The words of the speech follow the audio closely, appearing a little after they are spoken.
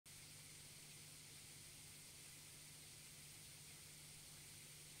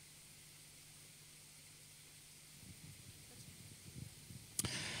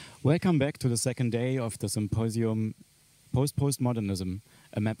Welcome back to the second day of the symposium Postmodernism,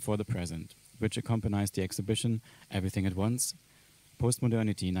 a map for the present, which accompanies the exhibition Everything at Once,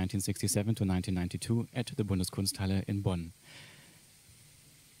 Postmodernity 1967 to 1992 at the Bundeskunsthalle in Bonn.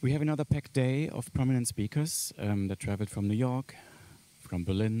 We have another packed day of prominent speakers that traveled from New York, from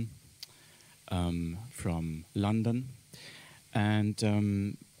Berlin, from London,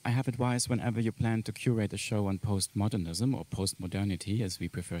 and I have advised whenever you plan to curate a show on postmodernism, or postmodernity as we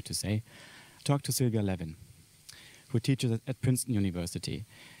prefer to say, talk to Sylvia Lavin, who teaches at Princeton University.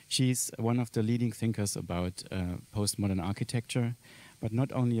 She's one of the leading thinkers about postmodern architecture, but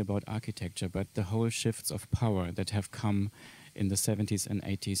not only about architecture, but the whole shifts of power that have come in the 70s and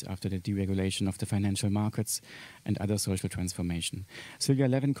 80s after the deregulation of the financial markets and other social transformation. Sylvia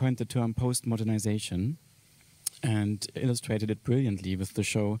Lavin coined the term postmodernization and illustrated it brilliantly with the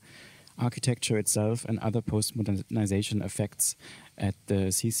show Architecture Itself and Other Postmodernization Effects at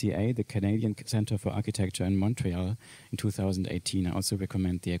the CCA, the Canadian Centre for Architecture in Montreal in 2018. I also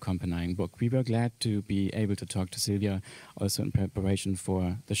recommend the accompanying book. We were glad to be able to talk to Sylvia also in preparation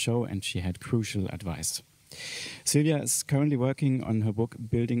for the show, and she had crucial advice. Sylvia is currently working on her book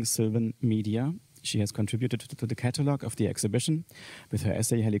Building Sylvan Media. She has contributed to the catalogue of the exhibition with her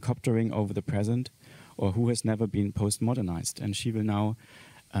essay Helicoptering Over the Present, or Who Has Never Been Postmodernized, and she will now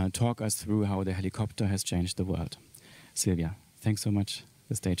talk us through how the helicopter has changed the world. Sylvia, thanks so much.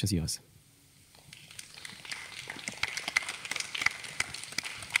 The stage is yours.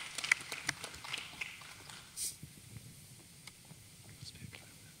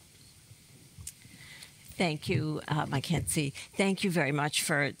 Thank you, I can't see. Thank you very much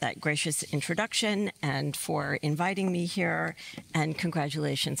for that gracious introduction and for inviting me here, and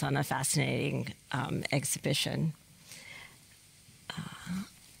congratulations on a fascinating exhibition.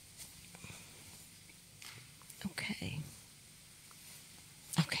 Okay.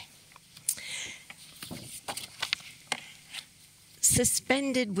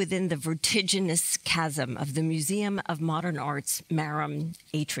 Suspended within the vertiginous chasm of the Museum of Modern Art's Marum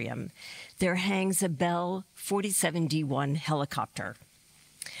atrium, there hangs a Bell 47D1 helicopter.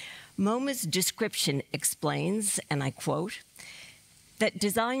 MoMA's description explains, and I quote, that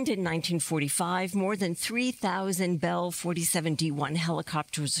designed in 1945, more than 3,000 Bell 47D1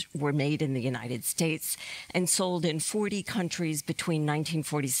 helicopters were made in the United States and sold in 40 countries between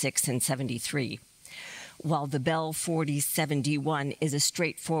 1946 and 73. While the Bell 47D1 is a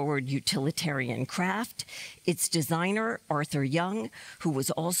straightforward utilitarian craft, its designer, Arthur Young, who was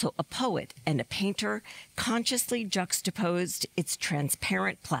also a poet and a painter, consciously juxtaposed its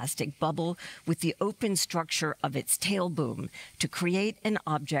transparent plastic bubble with the open structure of its tail boom to create an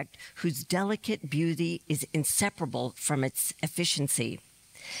object whose delicate beauty is inseparable from its efficiency.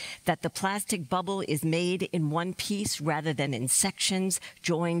 That the plastic bubble is made in one piece rather than in sections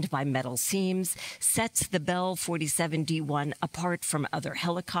joined by metal seams sets the Bell 47D1 apart from other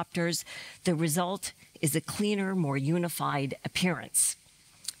helicopters. The result is a cleaner, more unified appearance.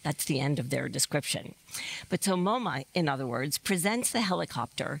 That's the end of their description. But so MoMA, in other words, presents the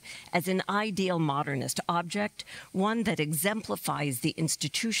helicopter as an ideal modernist object, one that exemplifies the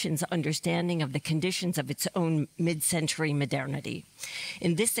institution's understanding of the conditions of its own mid-century modernity.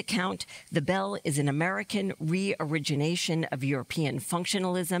 In this account, the Bell is an American re-origination of European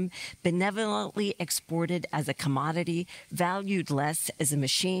functionalism, benevolently exported as a commodity, valued less as a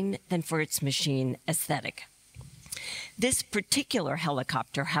machine than for its machine aesthetic. This particular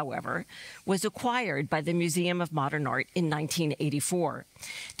helicopter, however, was acquired by the Museum of Modern Art in 1984.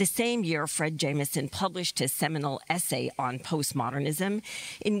 The same year, Fred Jameson published his seminal essay on postmodernism,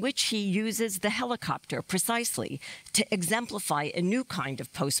 in which he uses the helicopter precisely to exemplify a new kind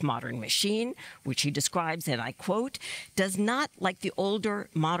of postmodern machine, which he describes, and I quote, does not, like the older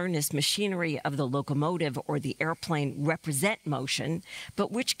modernist machinery of the locomotive or the airplane, represent motion,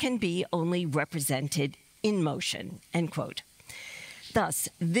 but which can be only represented in motion, end quote. Thus,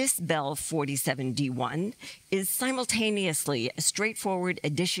 this Bell 47D1 is simultaneously a straightforward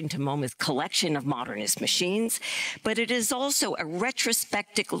addition to MoMA's collection of modernist machines, but it is also a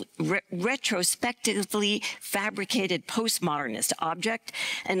retrospectively fabricated postmodernist object,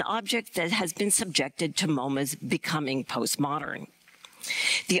 an object that has been subjected to MoMA's becoming postmodern.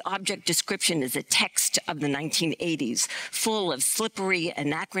 The object description is a text text of the 1980s, full of slippery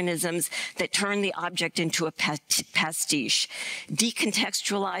anachronisms that turn the object into a pastiche,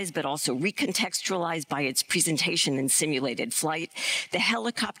 decontextualized but also recontextualized by its presentation in simulated flight. The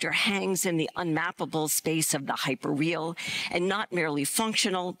helicopter hangs in the unmappable space of the hyperreal, and not merely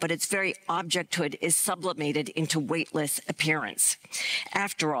functional, but its very objecthood is sublimated into weightless appearance.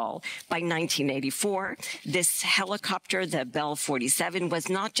 After all, by 1984, this helicopter, the Bell 47, was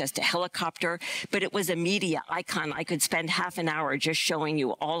not just a helicopter, but it was a media icon. I could spend half an hour just showing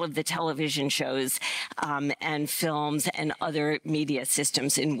you all of the television shows and films and other media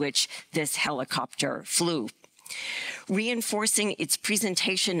systems in which this helicopter flew. Reinforcing its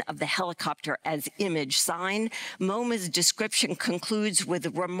presentation of the helicopter as image sign, MoMA's description concludes with a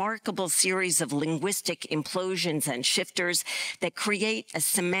remarkable series of linguistic implosions and shifters that create a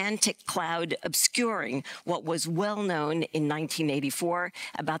semantic cloud obscuring what was well known in 1984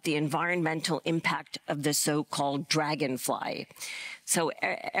 about the environmental impact of the so-called dragonfly. So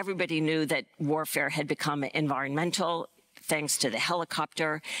everybody knew that warfare had become environmental thanks to the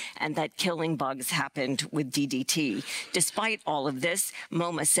helicopter, and that killing bugs happened with DDT. Despite all of this,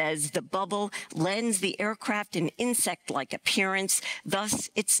 MoMA says the bubble lends the aircraft an insect-like appearance, thus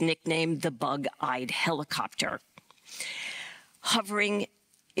it's nicknamed the bug-eyed helicopter. Hovering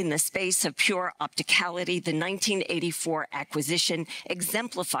in the space of pure opticality, the 1984 acquisition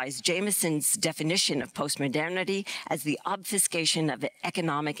exemplifies Jameson's definition of postmodernity as the obfuscation of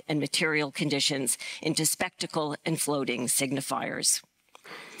economic and material conditions into spectacle and floating signifiers.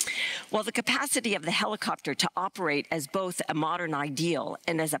 While the capacity of the helicopter to operate as both a modern ideal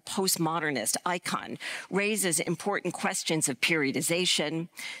and as a postmodernist icon raises important questions of periodization,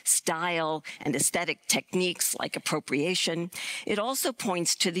 style, and aesthetic techniques like appropriation, it also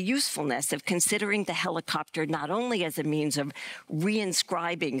points to the usefulness of considering the helicopter not only as a means of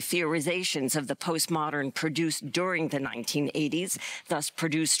reinscribing theorizations of the postmodern produced during the 1980s, thus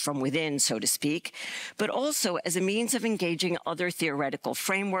produced from within, so to speak, but also as a means of engaging other theoretical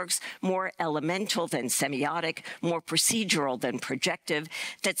frameworks more elemental than semiotic, more procedural than projective,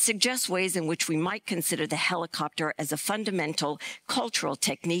 that suggests ways in which we might consider the helicopter as a fundamental cultural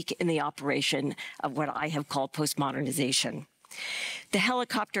technique in the operation of what I have called postmodernization. The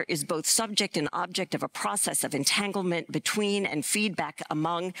helicopter is both subject and object of a process of entanglement between and feedback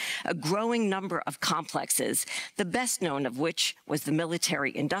among a growing number of complexes, the best known of which was the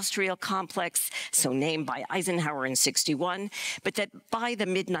military-industrial complex, so named by Eisenhower in '61, but that by the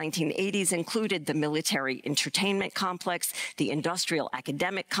mid-1980s included the military entertainment complex, the industrial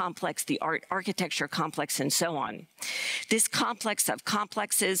academic complex, the art architecture complex, and so on. This complex of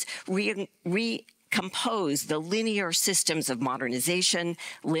complexes compose the linear systems of modernization,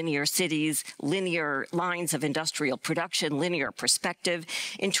 linear cities, linear lines of industrial production, linear perspective,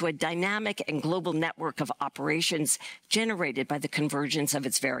 into a dynamic and global network of operations generated by the convergence of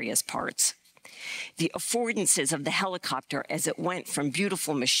its various parts. The affordances of the helicopter as it went from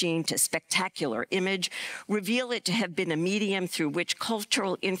beautiful machine to spectacular image reveal it to have been a medium through which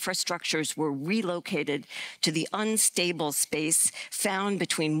cultural infrastructures were relocated to the unstable space found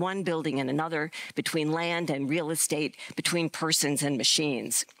between one building and another, between land and real estate, between persons and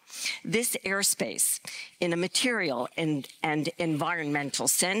machines. This airspace, in a material and environmental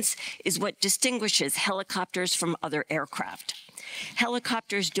sense, is what distinguishes helicopters from other aircraft.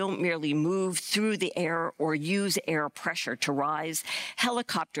 Helicopters don't merely move through the air or use air pressure to rise.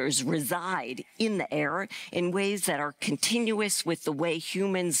 Helicopters reside in the air in ways that are continuous with the way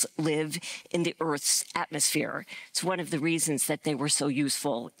humans live in the Earth's atmosphere. It's one of the reasons that they were so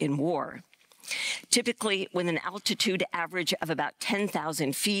useful in war. Typically, with an altitude average of about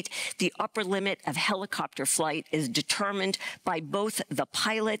 10,000 feet, the upper limit of helicopter flight is determined by both the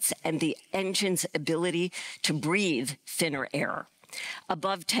pilot's and the engine's ability to breathe thinner air.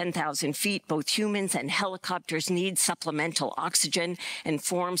 Above 10,000 feet, both humans and helicopters need supplemental oxygen and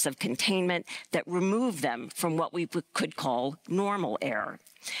forms of containment that remove them from what we could call normal air.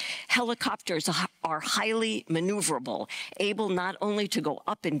 Helicopters are highly maneuverable, able not only to go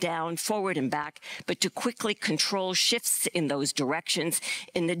up and down, forward and back, but to quickly control shifts in those directions,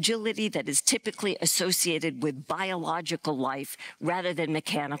 an agility that is typically associated with biological life rather than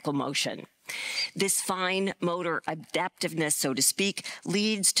mechanical motion. This fine motor adaptiveness, so to speak,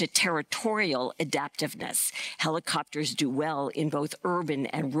 leads to territorial adaptiveness. Helicopters do well in both urban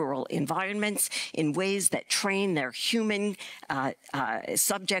and rural environments in ways that train their human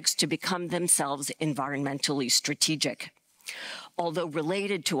subjects to become themselves environmentally strategic. Although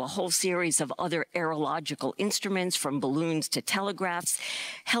related to a whole series of other aerological instruments, from balloons to telegraphs,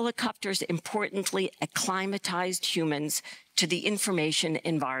 helicopters importantly acclimatized humans to the information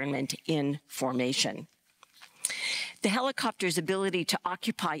environment in formation. The helicopter's ability to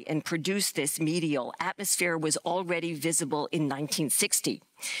occupy and produce this medial atmosphere was already visible in 1960.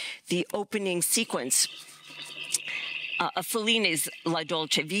 The opening sequence of Fellini's La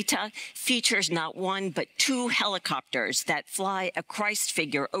Dolce Vita features not one but two helicopters that fly a Christ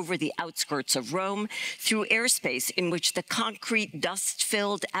figure over the outskirts of Rome through airspace in which the concrete,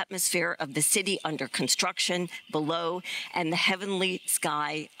 dust-filled atmosphere of the city under construction below and the heavenly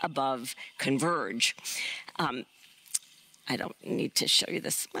sky above converge. I don't need to show you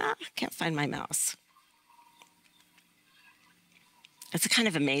this. I can't find my mouse. It's a kind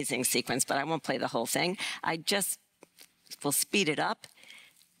of amazing sequence, but I won't play the whole thing. I just will speed it up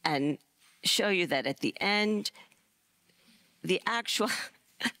and show you that at the end, the actual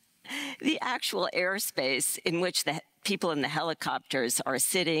airspace in which the people in the helicopters are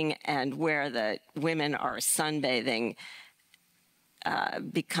sitting and where the women are sunbathing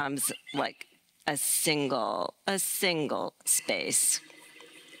becomes like a single space.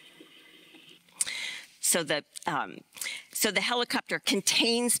 So the helicopter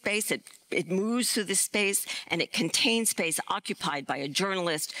contains space. It moves through the space, and it contains space occupied by a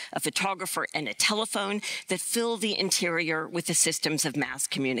journalist, a photographer, and a telephone that fill the interior with the systems of mass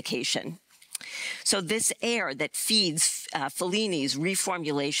communication. So this air that feeds Fellini's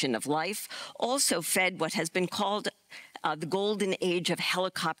reformulation of life also fed what has been called the golden age of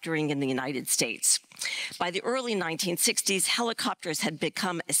helicoptering in the United States. By the early 1960s, helicopters had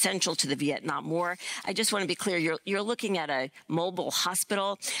become essential to the Vietnam War. I just want to be clear, you're looking at a mobile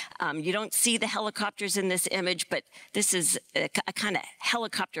hospital. You don't see the helicopters in this image, but this is a kind of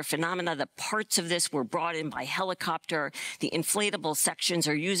helicopter phenomena. The parts of this were brought in by helicopter. The inflatable sections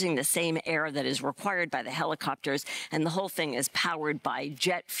are using the same air that is required by the helicopters, and the whole thing is powered by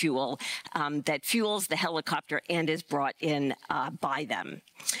jet fuel that fuels the helicopter and is brought in by them.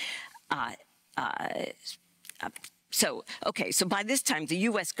 So by this time, the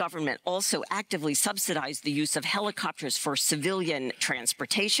U.S. government also actively subsidized the use of helicopters for civilian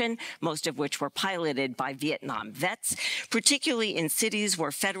transportation, most of which were piloted by Vietnam vets, particularly in cities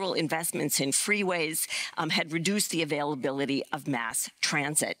where federal investments in freeways had reduced the availability of mass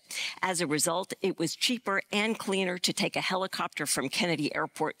transit. As a result, it was cheaper and cleaner to take a helicopter from Kennedy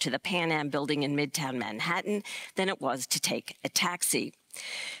Airport to the Pan Am building in Midtown Manhattan than it was to take a taxi.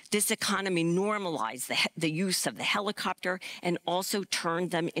 This economy normalized the use of the helicopter and also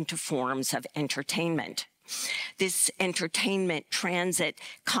turned them into forms of entertainment. This entertainment transit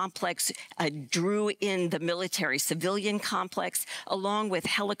complex drew in the military-civilian complex, along with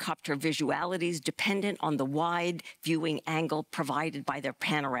helicopter visualities dependent on the wide viewing angle provided by their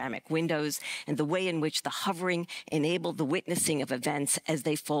panoramic windows and the way in which the hovering enabled the witnessing of events as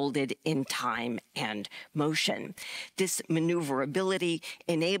they folded in time and motion. This maneuverability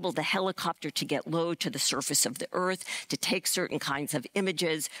enabled the helicopter to get low to the surface of the earth, to take certain kinds of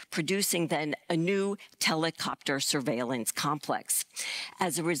images, producing then a new helicopter surveillance complex.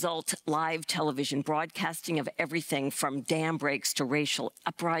 As a result, live television broadcasting of everything from dam breaks to racial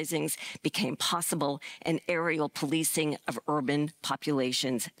uprisings became possible, and aerial policing of urban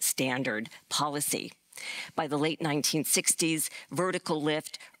populations standard policy. By the late 1960s, vertical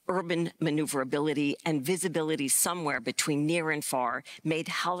lift, urban maneuverability, and visibility somewhere between near and far made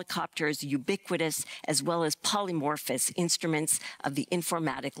helicopters ubiquitous as well as polymorphous instruments of the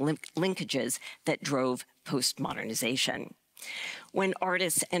informatic linkages that drove postmodernization. When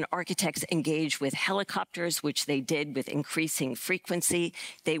artists and architects engaged with helicopters, which they did with increasing frequency,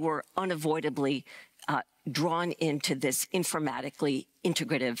 they were unavoidably drawn into this informatically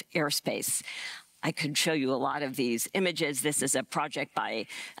integrative airspace. I could show you a lot of these images. This is a project by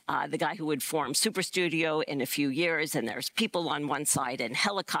the guy who would form Super Studio in a few years, and there's people on one side and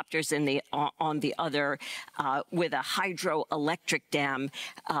helicopters on the other, with a hydroelectric dam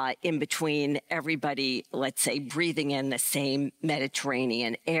in between, everybody, let's say, breathing in the same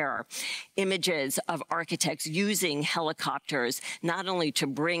Mediterranean air. Images of architects using helicopters not only to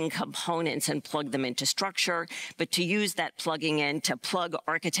bring components and plug them into structure, but to use that plugging in to plug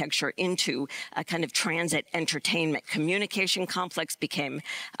architecture into a kind of transit entertainment communication complex became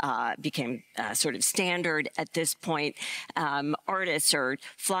sort of standard at this point. Artists are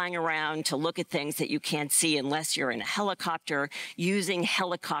flying around to look at things that you can't see unless you're in a helicopter, using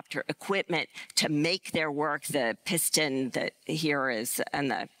helicopter equipment to make their work. The piston that here is,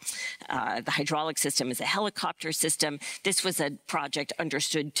 and the hydraulic system is a helicopter system. This was a project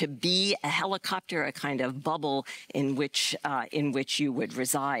understood to be a helicopter, a kind of bubble in which you would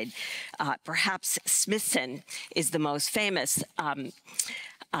reside. Perhaps Smithson is the most famous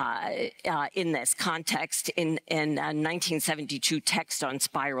in this context. In a 1972 text on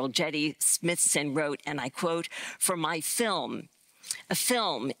spiral jetty, Smithson wrote, and I quote, "For my film, a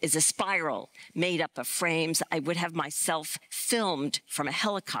film is a spiral made up of frames. I would have myself filmed from a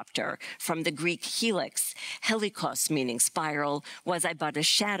helicopter, from the Greek helix. Helikos, meaning spiral, was I but a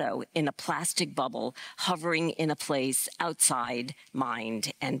shadow in a plastic bubble, hovering in a place outside mind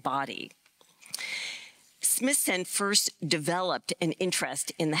and body." Smithson first developed an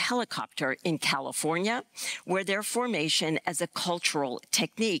interest in the helicopter in California, where their formation as a cultural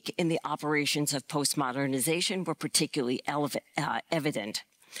technique in the operations of postmodernization were particularly evident.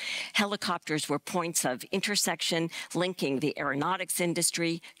 Helicopters were points of intersection linking the aeronautics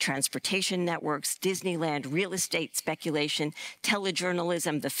industry, transportation networks, Disneyland, real estate speculation,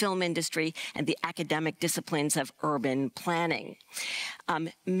 telejournalism, the film industry, and the academic disciplines of urban planning.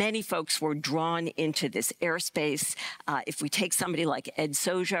 Many folks were drawn into this airspace. If we take somebody like Ed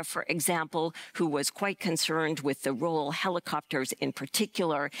Soja, for example, who was quite concerned with the role helicopters in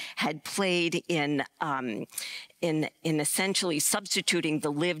particular had played in essentially substituting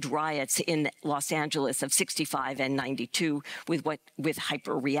the lived riots in Los Angeles of 65 and 92 with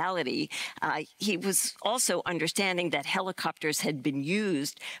hyperreality. He was also understanding that helicopters had been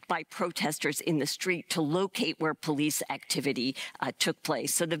used by protesters in the street to locate where police activity took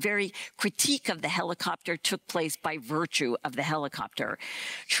place. So the very critique of the helicopter took place by virtue of the helicopter.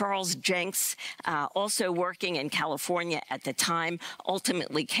 Charles Jenks, also working in California at the time,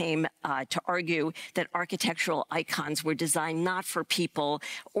 ultimately came to argue that architectural icons were designed not for people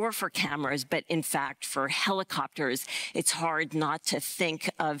or for cameras, but in fact for helicopters. It's hard not to think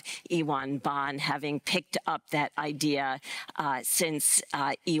of Iwan Ban having picked up that idea since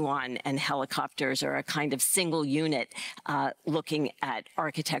Iwan and helicopters are a kind of single unit looking at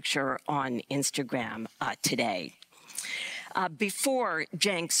architecture on Instagram today. Before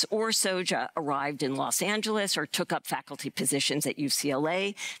Jenks or Soja arrived in Los Angeles or took up faculty positions at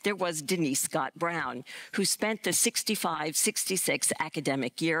UCLA, there was Denise Scott Brown, who spent the 65-66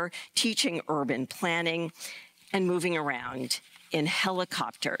 academic year teaching urban planning and moving around in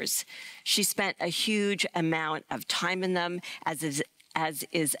helicopters. She spent a huge amount of time in them, as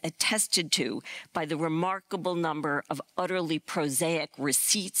is attested to by the remarkable number of utterly prosaic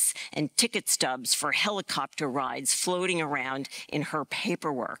receipts and ticket stubs for helicopter rides floating around in her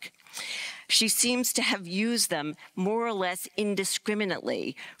paperwork. She seems to have used them more or less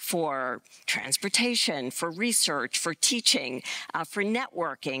indiscriminately for transportation, for research, for teaching, for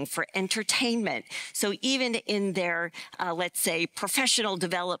networking, for entertainment. So even in their, let's say, professional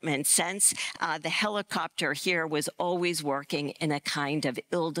development sense, the helicopter here was always working in a kind of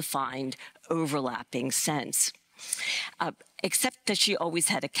ill-defined, overlapping sense. Except that she always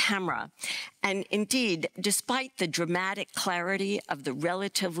had a camera. And indeed, despite the dramatic clarity of the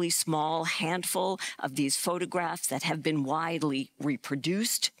relatively small handful of these photographs that have been widely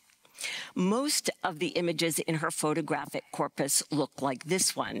reproduced, most of the images in her photographic corpus look like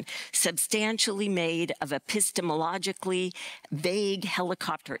this one, substantially made of epistemologically vague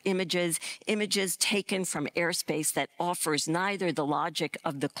helicopter images, images taken from airspace that offers neither the logic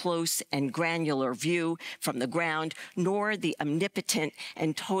of the close and granular view from the ground, nor the omnipotent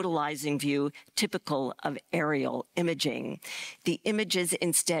and totalizing view typical of aerial imaging. The images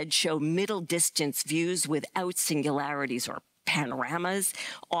instead show middle distance views without singularities or panoramas,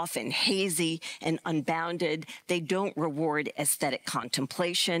 often hazy and unbounded. They don't reward aesthetic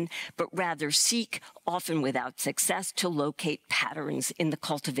contemplation, but rather seek, often without success, to locate patterns in the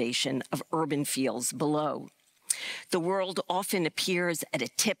cultivation of urban fields below. The world often appears at a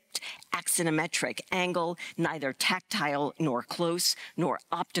tipped axonometric angle, neither tactile nor close, nor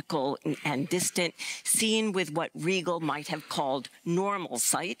optical and distant, seen with what Riegel might have called normal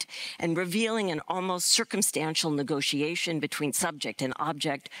sight, and revealing an almost circumstantial negotiation between subject and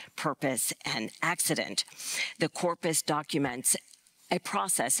object, purpose and accident. The corpus documents a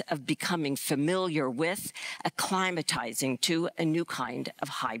process of becoming familiar with, acclimatizing to a new kind of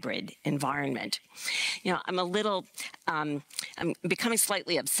hybrid environment. You know, I'm becoming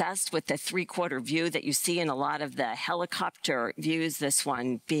slightly obsessed with the three-quarter view that you see in a lot of the helicopter views, this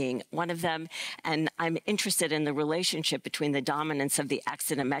one being one of them. And I'm interested in the relationship between the dominance of the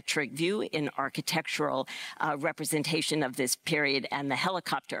axonometric view in architectural representation of this period and the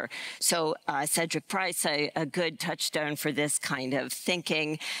helicopter. So Cedric Price, a good touchstone for this kind of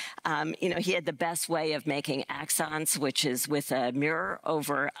thinking. You know, he had the best way of making axons, which is with a mirror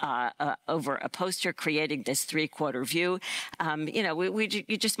over a poster, creating this three-quarter view. You know,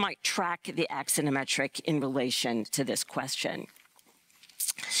 you just might track the axonometric in relation to this question.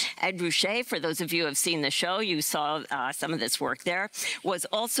 Ed Ruscha, for those of you who have seen the show, you saw some of this work there, was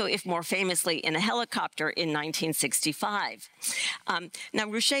also, if more famously, in a helicopter in 1965. Now,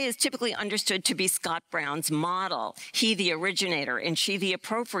 Ruscha is typically understood to be Scott Brown's model, he the originator and she the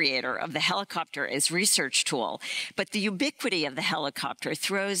appropriator of the helicopter as research tool. But the ubiquity of the helicopter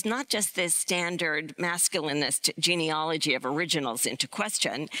throws not just this standard masculinist genealogy of originals into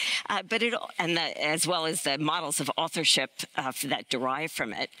question, as well as the models of authorship that derive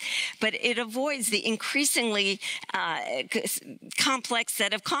from it, but it avoids the increasingly complex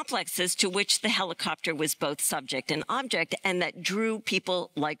set of complexes to which the helicopter was both subject and object, and that drew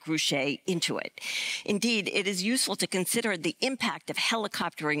people like Ruscha into it. Indeed, it is useful to consider the impact of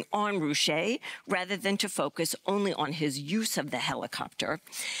helicoptering on Ruscha rather than to focus only on his use of the helicopter.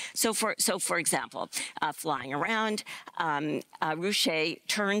 So for example, flying around, Ruscha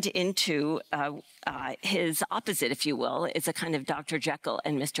turned into his opposite, if you will. It's a kind of Dr. Jekyll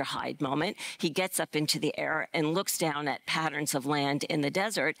and Mr. Hyde moment. He gets up into the air and looks down at patterns of land in the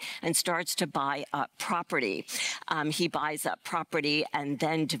desert and starts to buy up property. He buys up property and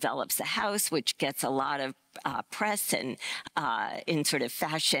then develops a house, which gets a lot of press and in sort of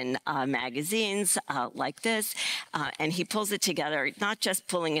fashion magazines like this. And he pulls it together, not just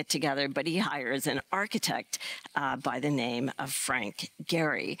pulling it together, but he hires an architect by the name of Frank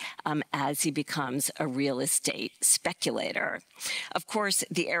Gehry as he becomes a real estate speculator. Of course,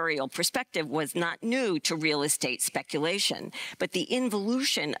 the aerial perspective was not new to real estate speculation, but the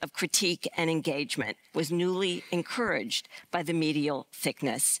involution of critique and engagement was newly encouraged by the medial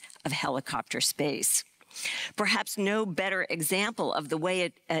thickness of helicopter space. Perhaps no better example of the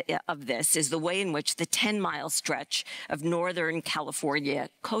way of this is the way in which the 10-mile stretch of Northern California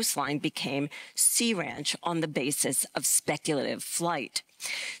coastline became sea ranch on the basis of speculative flight.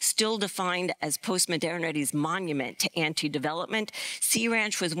 Still defined as postmodernity's monument to anti-development, Sea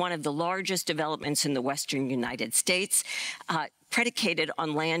Ranch was one of the largest developments in the western United States, predicated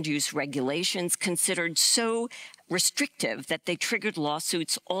on land use regulations considered so restrictive that they triggered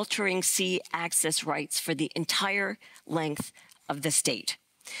lawsuits altering sea access rights for the entire length of the state.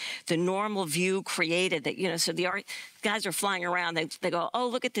 The normal view created that, you know, so the guys are flying around, they go, oh,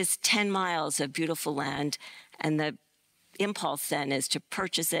 look at this 10 miles of beautiful land, and the impulse then is to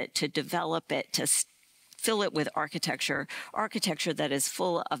purchase it, to develop it, to fill it with architecture that is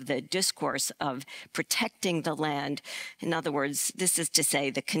full of the discourse of protecting the land. In other words, this is to say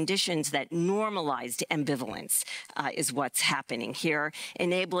the conditions that normalized ambivalence is what's happening here,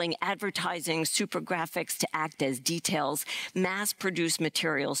 enabling advertising, supergraphics to act as details, mass-produced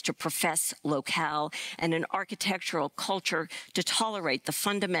materials to profess locale, and an architectural culture to tolerate the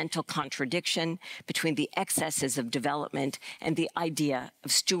fundamental contradiction between the excesses of development and the idea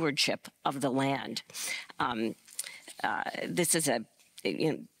of stewardship of the land. This is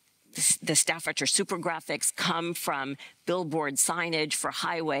the Staffordshire supergraphics come from billboard signage for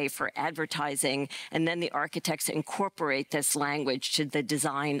highway, for advertising, and then the architects incorporate this language to the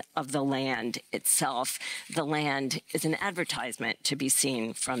design of the land itself. The land is an advertisement to be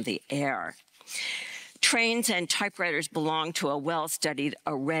seen from the air. Trains and typewriters belong to a well-studied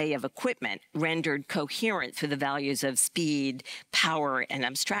array of equipment rendered coherent through the values of speed, power, and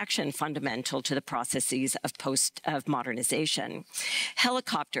abstraction fundamental to the processes of modernization.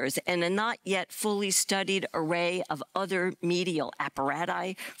 Helicopters and a not yet fully studied array of other medial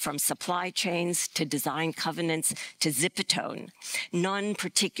apparati, from supply chains to design covenants to zipatone, none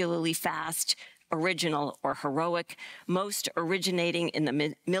particularly fast, original, or heroic, most originating in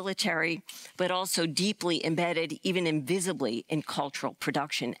the military, but also deeply embedded, even invisibly, in cultural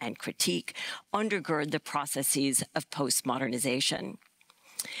production and critique, undergird the processes of postmodernization.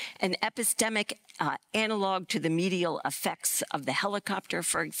 An epistemic analog to the medial effects of the helicopter,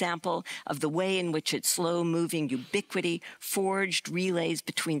 for example, of the way in which its slow-moving ubiquity forged relays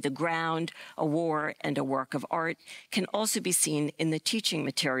between the ground, a war, and a work of art, can also be seen in the teaching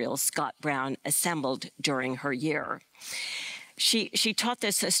materials Scott Brown assembled during her year. she taught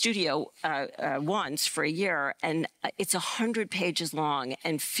this studio once for a year, and it's 100 pages long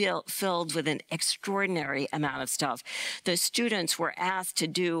and filled with an extraordinary amount of stuff. The students were asked to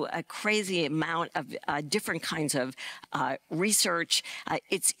do a crazy amount of different kinds of research.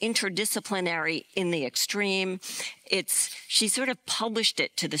 It's interdisciplinary in the extreme. She sort of published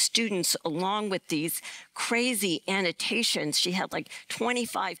it to the students along with these crazy annotations. She had like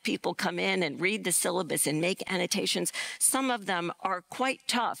 25 people come in and read the syllabus and make annotations. Some of them are quite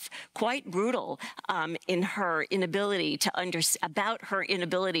tough, quite brutal in her inability to about her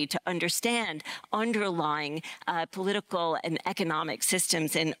inability to understand underlying political and economic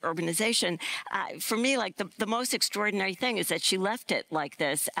systems in urbanization. For me, like the most extraordinary thing is that she left it like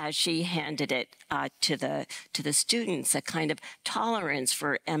this as she handed it to the students, a kind of tolerance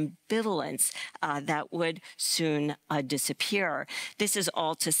for ambivalence that would soon disappear. This is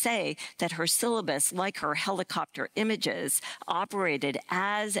all to say that her syllabus, like her helicopter images, operated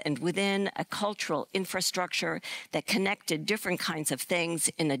as and within a cultural infrastructure that connected different kinds of things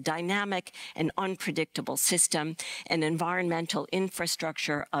in a dynamic and unpredictable system, an environmental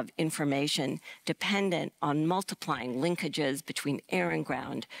infrastructure of information dependent on multiplying linkages between air and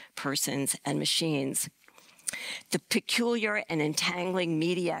ground, persons and machines. The peculiar and entangling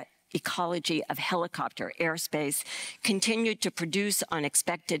media ecology of helicopter airspace continued to produce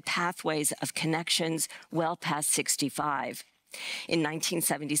unexpected pathways of connections well past 65. In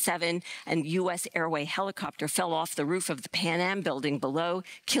 1977, a U.S. airway helicopter fell off the roof of the Pan Am building below,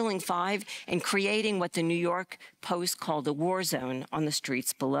 killing 5 and creating what the New York Post called a war zone on the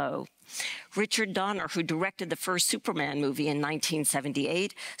streets below. Richard Donner, who directed the first Superman movie in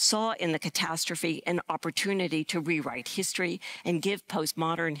 1978, saw in the catastrophe an opportunity to rewrite history and give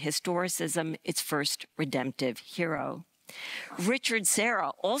postmodern historicism its first redemptive hero. Richard Serra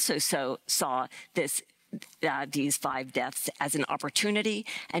also saw these 5 deaths as an opportunity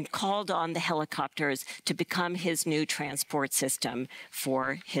and called on the helicopters to become his new transport system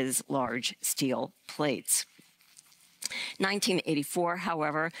for his large steel plates. 1984,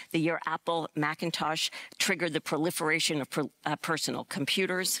 however, the year Apple Macintosh triggered the proliferation of personal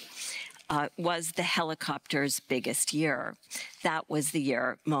computers, was the helicopter's biggest year. That was the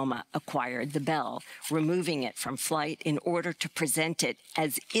year MoMA acquired the Bell, removing it from flight in order to present it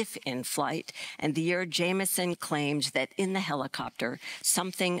as if in flight, and the year Jameson claimed that in the helicopter,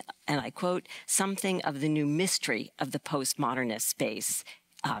 something, and I quote, something of the new mystery of the postmodernist space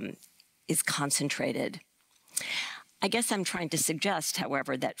is concentrated. I guess I'm trying to suggest,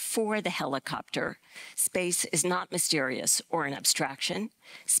 however, that for the helicopter, space is not mysterious or an abstraction.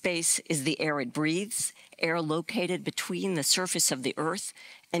 Space is the air it breathes, air located between the surface of the Earth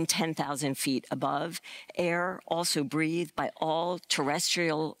and 10,000 feet above, air also breathed by all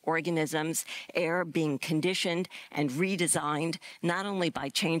terrestrial organisms, air being conditioned and redesigned not only by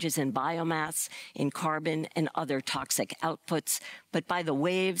changes in biomass, in carbon and other toxic outputs, but by the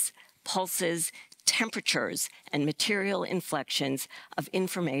waves, pulses, temperatures, and material inflections of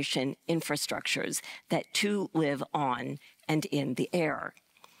information infrastructures that too live on and in the air.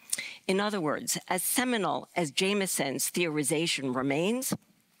 In other words, as seminal as Jameson's theorization remains,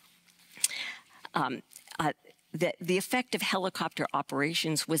 the effect of helicopter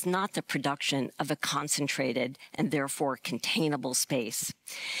operations was not the production of a concentrated and therefore containable space.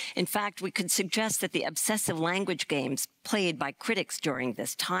 In fact, we could suggest that the obsessive language games played by critics during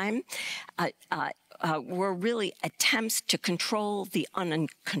this time were really attempts to control the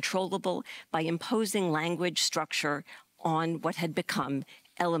uncontrollable by imposing language structure on what had become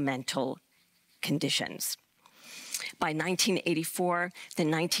elemental conditions. By 1984, the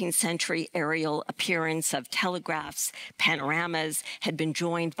 19th century aerial appearance of telegraphs, panoramas, had been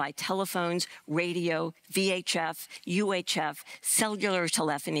joined by telephones, radio, VHF, UHF, cellular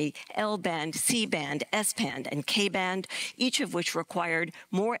telephony, L-band, C-band, S-band, and K-band, each of which required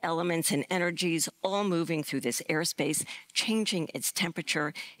more elements and energies all moving through this airspace, changing its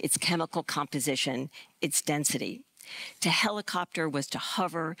temperature, its chemical composition, its density. To helicopter was to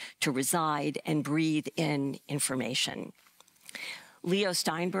hover, to reside, and breathe in information. Leo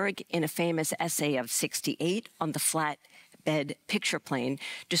Steinberg, in a famous essay of '68 on the flatbed picture plane,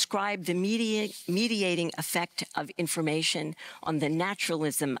 described the mediating effect of information on the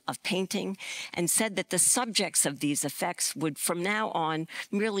naturalism of painting and said that the subjects of these effects would from now on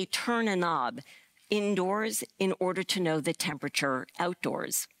merely turn a knob indoors in order to know the temperature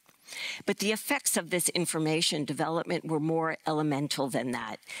outdoors. But the effects of this information development were more elemental than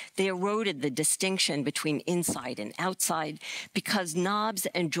that. They eroded the distinction between inside and outside because knobs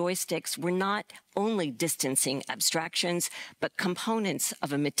and joysticks were not only distancing abstractions, but components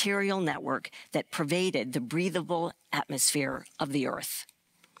of a material network that pervaded the breathable atmosphere of the Earth.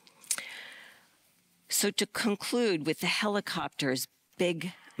 So to conclude with the helicopter's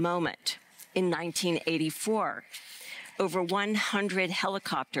big moment, in 1984, over 100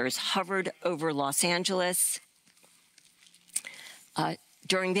 helicopters hovered over Los Angeles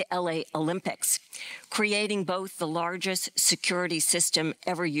during the LA Olympics, creating both the largest security system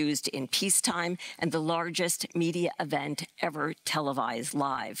ever used in peacetime and the largest media event ever televised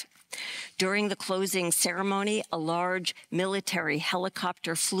live. During the closing ceremony, a large military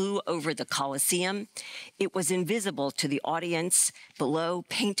helicopter flew over the Coliseum. It was invisible to the audience below,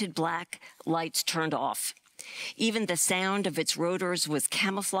 painted black, lights turned off. Even the sound of its rotors was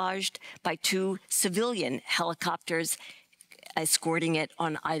camouflaged by two civilian helicopters escorting it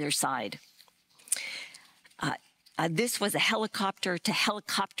on either side. This was a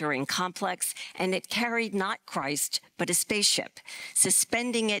helicopter-to-helicoptering complex, and it carried not Christ, but a spaceship.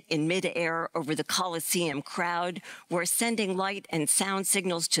 Suspending it in midair over the Coliseum crowd were sending light and sound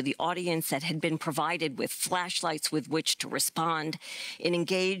signals to the audience that had been provided with flashlights with which to respond and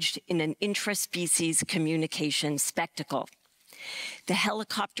engaged in an intra-species communication spectacle. The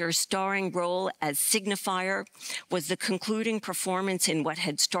helicopter's starring role as signifier was the concluding performance in what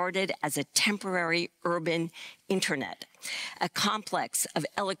had started as a temporary urban internet, a complex of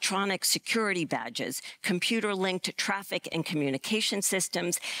electronic security badges, computer-linked traffic and communication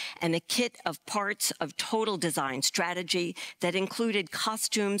systems, and a kit of parts of total design strategy that included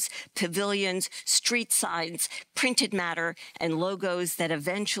costumes, pavilions, street signs, printed matter, and logos that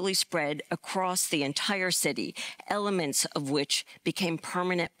eventually spread across the entire city, elements of which became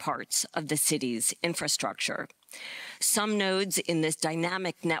permanent parts of the city's infrastructure. Some nodes in this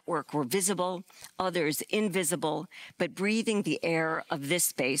dynamic network were visible, others invisible, but breathing the air of this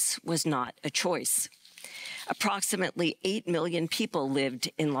space was not a choice. Approximately 8 million people lived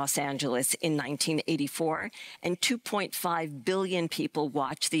in Los Angeles in 1984, and 2.5 billion people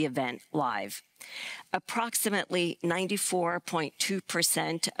watched the event live. Approximately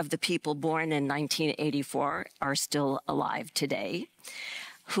 94.2% of the people born in 1984 are still alive today.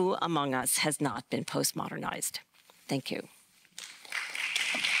 Who among us has not been postmodernized? Thank you.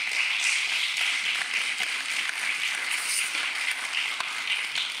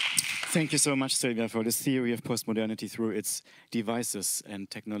 Thank you so much, Sylvia, for this theory of postmodernity through its devices and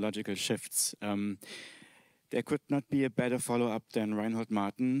technological shifts. There could not be a better follow-up than Reinhold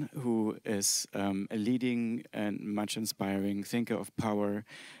Martin, who is a leading and much inspiring thinker of power,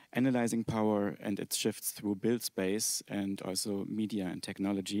 analyzing power and its shifts through built space and also media and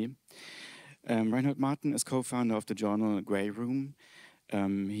technology. Reinhold Martin is co-founder of the journal Grey Room.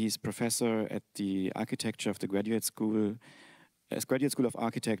 He's professor at the architecture of the Graduate School of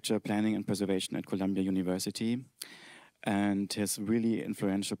Architecture, Planning and Preservation at Columbia University. And his really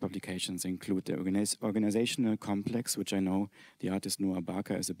influential publications include the organizational complex, which I know the artist Noah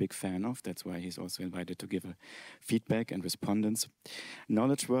Barker is a big fan of. That's why he's also invited to give a feedback and respondents.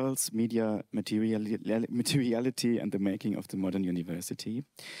 Knowledge Worlds, Media, Materiality and the Making of the Modern University.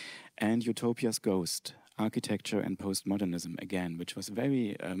 And Utopia's Ghost, Architecture and Postmodernism, again, which was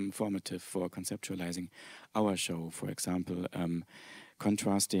very formative for conceptualizing our show. For example,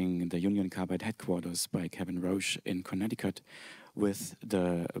 contrasting the Union Carbide headquarters by Kevin Roche in Connecticut with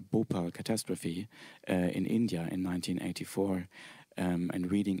the Bhopal catastrophe in India in 1984,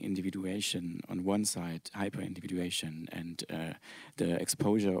 and reading individuation on one side, hyper-individuation, and the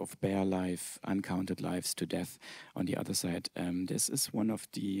exposure of bare life, uncounted lives to death on the other side. This is one of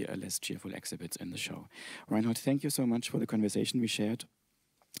the less cheerful exhibits in the show. Reinhold, thank you so much for the conversation we shared,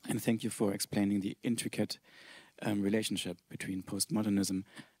 and thank you for explaining the intricate relationship between postmodernism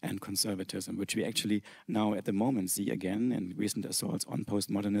and conservatism, which we actually now at the moment see again in recent assaults on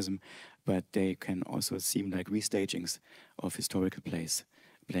postmodernism, but they can also seem like restagings of historical plays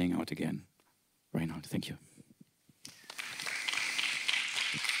playing out again. Reinhold, thank you.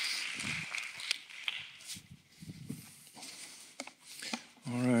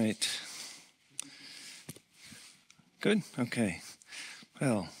 All right. Good, okay.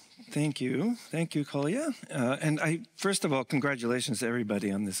 Well, thank you, Kolja. And first of all, congratulations to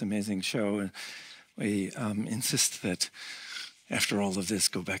everybody on this amazing show. We insist that after all of this,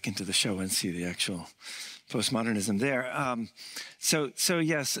 go back into the show and see the actual postmodernism there. So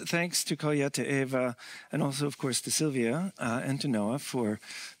yes, thanks to Kolja, to Eva, and also, of course, to Sylvia and to Noah for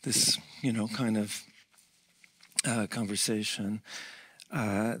this, kind of conversation.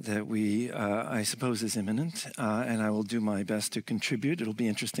 I suppose is imminent, and I will do my best to contribute. It'll be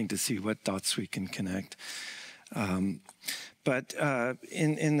interesting to see what dots we can connect. But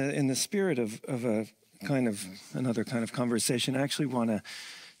in the spirit of a kind of another kind of conversation, I actually want to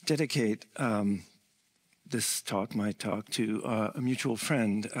dedicate this talk, my talk, to a mutual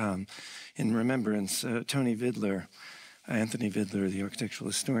friend in remembrance, Anthony Vidler, the architectural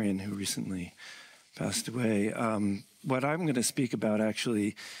historian who recently passed away. What I'm going to speak about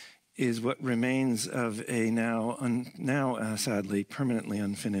actually is what remains of a now sadly permanently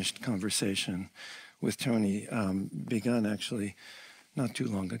unfinished conversation with Tony, begun actually not too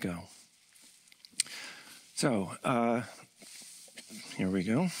long ago. So here we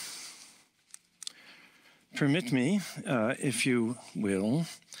go. Permit me, if you will,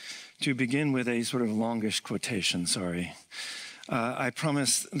 to begin with a sort of longish quotation, sorry. I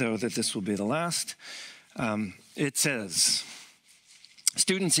promise, though, that this will be the last. It says,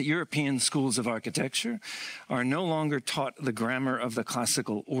 students at European schools of architecture are no longer taught the grammar of the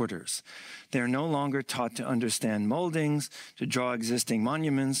classical orders. They're no longer taught to understand moldings, to draw existing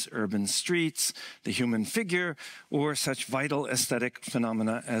monuments, urban streets, the human figure, or such vital aesthetic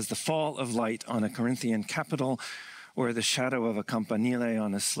phenomena as the fall of light on a Corinthian capital or the shadow of a campanile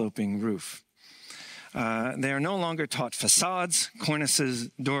on a sloping roof. They are no longer taught facades, cornices,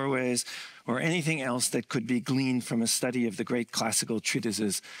 doorways, or anything else that could be gleaned from a study of the great classical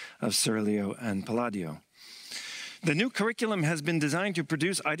treatises of Serlio and Palladio. The new curriculum has been designed to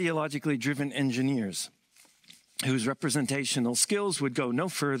produce ideologically driven engineers whose representational skills would go no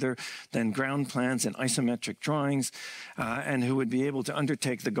further than ground plans and isometric drawings, and who would be able to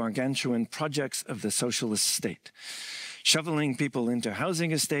undertake the gargantuan projects of the socialist state. Shoveling people into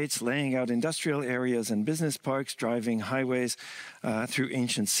housing estates, laying out industrial areas and business parks, driving highways through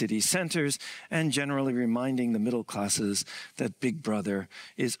ancient city centers, and generally reminding the middle classes that Big Brother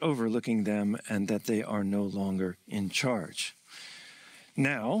is overlooking them and that they are no longer in charge.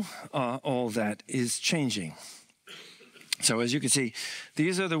 Now, all that is changing. So as you can see,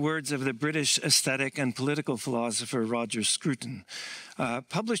 these are the words of the British aesthetic and political philosopher Roger Scruton,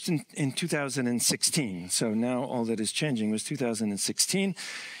 published in 2016. So now all that is changing was 2016,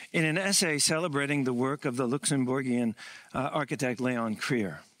 in an essay celebrating the work of the Luxembourgian architect Léon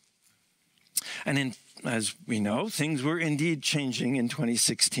Krier. And as we know, things were indeed changing in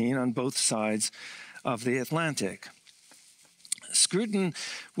 2016 on both sides of the Atlantic. Scruton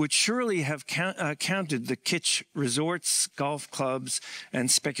would surely have counted the kitsch resorts, golf clubs, and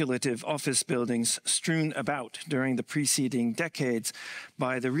speculative office buildings strewn about during the preceding decades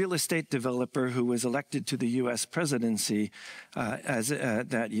by the real estate developer who was elected to the U.S. presidency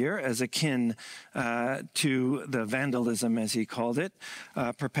that year as akin to the vandalism, as he called it,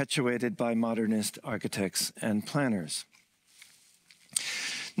 perpetuated by modernist architects and planners.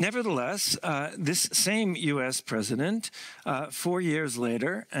 Nevertheless, this same U.S. president, 4 years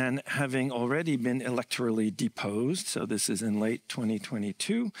later, and having already been electorally deposed, so this is in late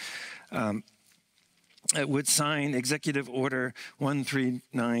 2022, would sign Executive Order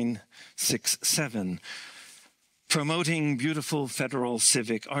 13967, promoting beautiful federal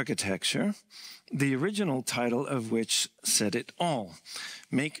civic architecture, the original title of which said it all: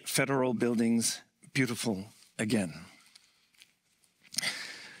 Make Federal Buildings Beautiful Again.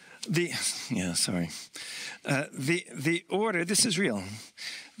 The order, this is real.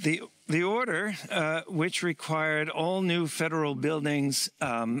 The order, which required all new federal buildings,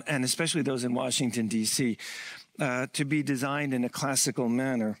 and especially those in Washington, D.C., to be designed in a classical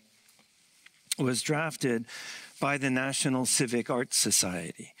manner, was drafted by the National Civic Arts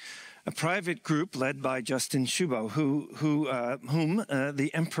Society, a private group led by Justin Shubo, whom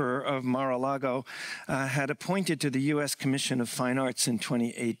the Emperor of Mar-a-Lago had appointed to the U.S. Commission of Fine Arts in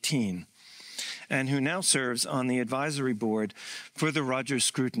 2018, and who now serves on the advisory board for the Roger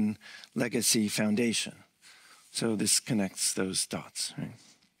Scruton Legacy Foundation. So this connects those dots, right?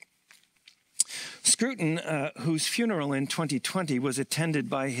 Scruton, whose funeral in 2020 was attended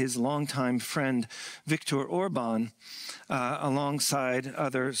by his longtime friend Viktor Orban, alongside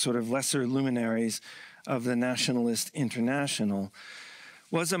other sort of lesser luminaries of the Nationalist International,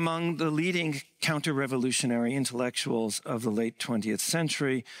 was among the leading counter-revolutionary intellectuals of the late 20th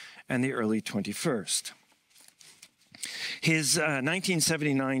century and the early 21st. His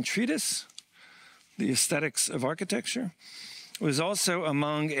 1979 treatise, The Aesthetics of Architecture, was also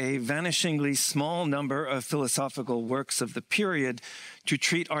among a vanishingly small number of philosophical works of the period to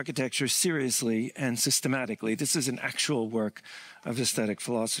treat architecture seriously and systematically. This is an actual work of aesthetic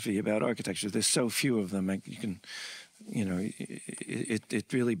philosophy about architecture. There's so few of them,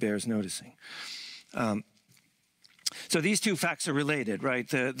 it really bears noticing. So these two facts are related, right?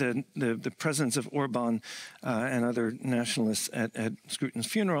 The presence of Orban and other nationalists at Scruton's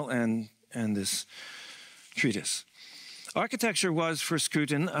funeral and this treatise. Architecture was, for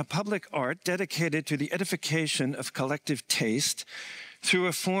Scruton, a public art dedicated to the edification of collective taste through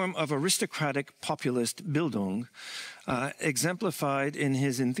a form of aristocratic populist Bildung, exemplified in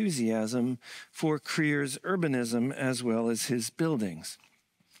his enthusiasm for Creer's urbanism as well as his buildings.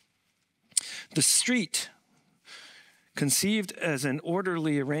 The street, conceived as an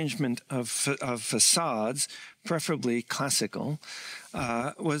orderly arrangement of facades, preferably classical,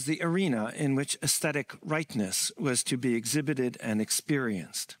 was the arena in which aesthetic rightness was to be exhibited and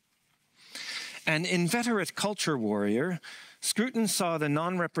experienced. An inveterate culture warrior, Scruton saw the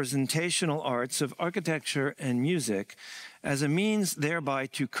non-representational arts of architecture and music as a means thereby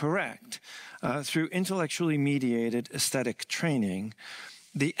to correct, through intellectually mediated aesthetic training,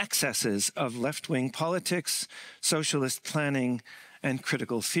 the excesses of left-wing politics, socialist planning, and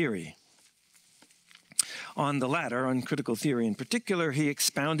critical theory. On the latter, on critical theory in particular, he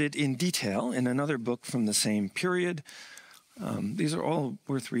expounded in detail in another book from the same period. These are all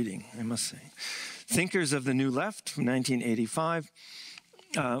worth reading, I must say. Thinkers of the New Left from 1985,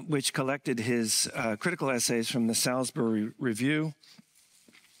 which collected his critical essays from the Salisbury Review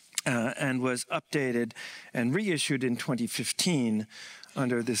and was updated and reissued in 2015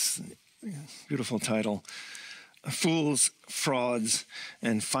 under this beautiful title, Fools, Frauds,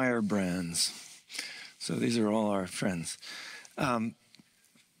 and Firebrands. So these are all our friends.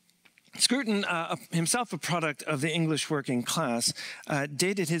 Scruton, himself a product of the English working class,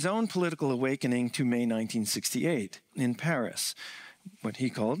 dated his own political awakening to May 1968 in Paris, what he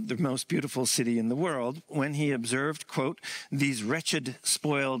called the most beautiful city in the world, when he observed, quote, these wretched,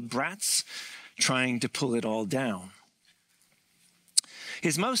 spoiled brats trying to pull it all down.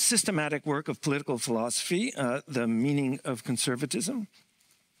 His most systematic work of political philosophy, The Meaning of Conservatism,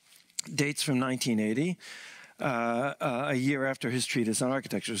 dates from 1980, a year after his treatise on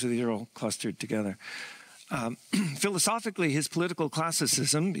architecture, so these are all clustered together. Philosophically, his political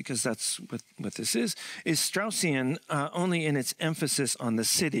classicism, because that's what this is Straussian only in its emphasis on the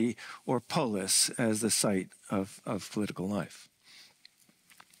city or polis as the site of political life.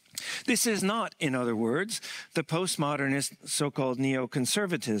 This is not, in other words, the postmodernist so-called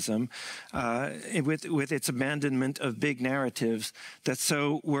neoconservatism with its abandonment of big narratives that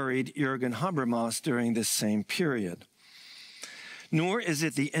so worried Jürgen Habermas during this same period. Nor is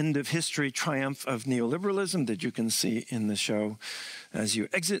it the end of history triumph of neoliberalism that you can see in the show as you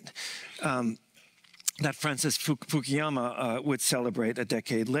exit, that Francis Fukuyama would celebrate a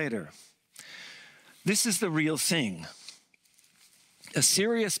decade later. This is the real thing. A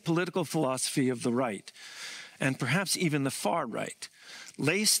serious political philosophy of the right, and perhaps even the far right,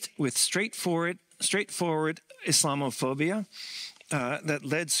 laced with straightforward Islamophobia that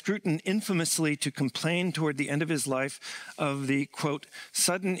led Scruton infamously to complain toward the end of his life of the, quote,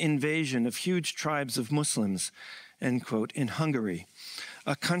 sudden invasion of huge tribes of Muslims, end quote, in Hungary,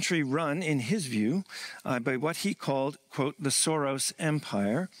 a country run, in his view, by what he called, quote, the Soros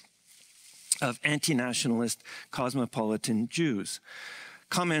Empire of anti-nationalist cosmopolitan Jews,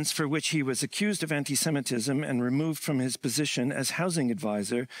 comments for which he was accused of anti-Semitism and removed from his position as housing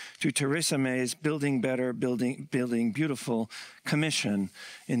advisor to Theresa May's Building Better, Building Beautiful commission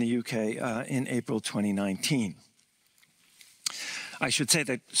in the UK in April 2019. I should say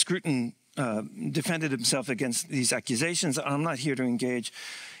that Scruton defended himself against these accusations. I'm not here to engage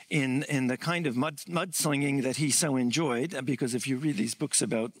in the kind of mudslinging that he so enjoyed, because if you read these books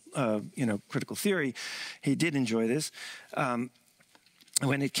about critical theory, he did enjoy this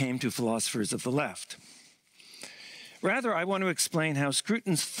when it came to philosophers of the left. Rather, I want to explain how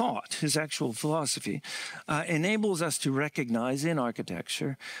Scruton's thought, his actual philosophy, enables us to recognize in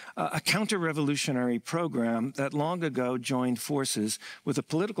architecture a counter-revolutionary program that long ago joined forces with a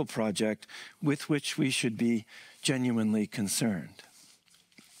political project with which we should be genuinely concerned.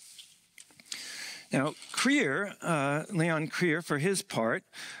 Now, Creer, Leon Creer, for his part,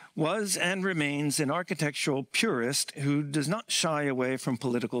 was and remains an architectural purist who does not shy away from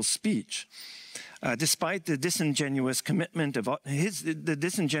political speech. Despite the disingenuous commitment to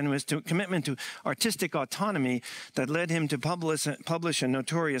artistic autonomy that led him to publish a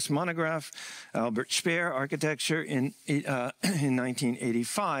notorious monograph, Albert Speer, Architecture, in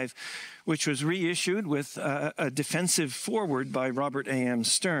 1985, which was reissued with a defensive foreword by Robert A.M.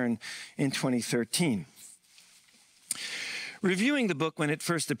 Stern in 2013. Reviewing the book when it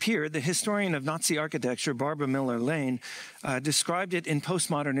first appeared, the historian of Nazi architecture, Barbara Miller-Lane, described it in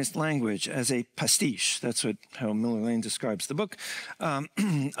postmodernist language as a pastiche. That's how Miller-Lane describes the book,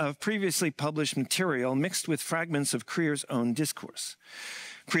 of previously published material mixed with fragments of Creer's own discourse.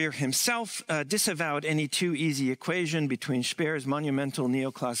 Creer himself disavowed any too easy equation between Speer's monumental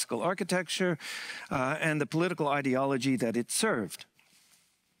neoclassical architecture and the political ideology that it served.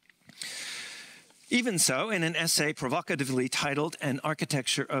 Even so, in an essay provocatively titled An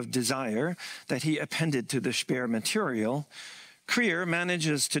Architecture of Desire that he appended to the Speer material, Creer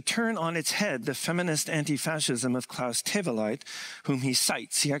manages to turn on its head the feminist anti-fascism of Klaus Teweleit, whom he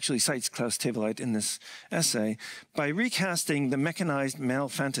cites. He actually cites Klaus Teweleit in this essay, by recasting the mechanized male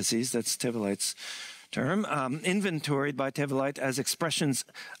fantasies, that's Teweleit's term, inventoried by Teweleit as expressions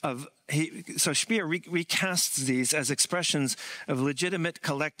of, so Speer recasts these as expressions of legitimate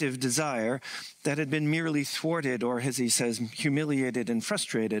collective desire that had been merely thwarted or, as he says, humiliated and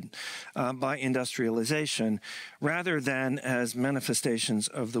frustrated by industrialization, rather than as manifestations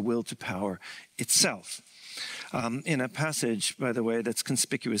of the will to power itself. In a passage, by the way, that's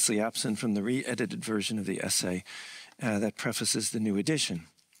conspicuously absent from the re-edited version of the essay that prefaces the new edition.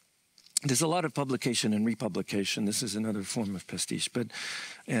 There's a lot of publication and republication. This is another form of pastiche, but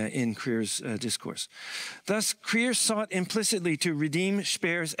in Creer's discourse. Thus, Creer sought implicitly to redeem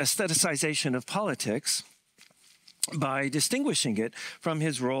Speer's aestheticization of politics by distinguishing it from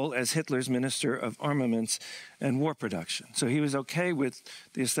his role as Hitler's Minister of Armaments and War Production. So he was okay with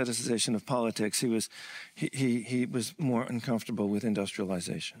the aestheticization of politics. He was more uncomfortable with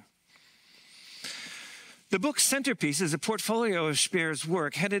industrialization. The book's centerpiece is a portfolio of Speer's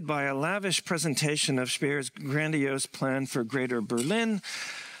work headed by a lavish presentation of Speer's grandiose plan for Greater Berlin,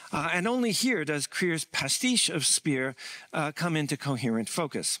 and only here does Creer's pastiche of Speer come into coherent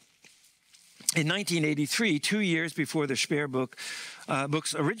focus. In 1983, 2 years before the Speer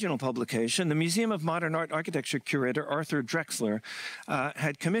book's original publication, the Museum of Modern Art Architecture curator Arthur Drexler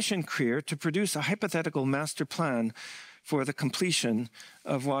had commissioned Creer to produce a hypothetical master plan for the completion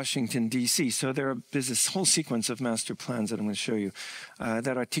of Washington, D.C. So there's this whole sequence of master plans that I'm going to show you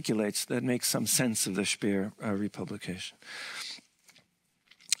that makes some sense of the Speer republication.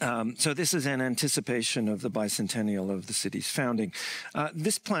 So this is an anticipation of the bicentennial of the city's founding.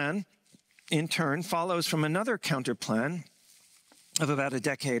 This plan, in turn, follows from another counterplan of about a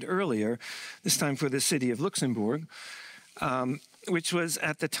decade earlier, this time for the city of Luxembourg, which was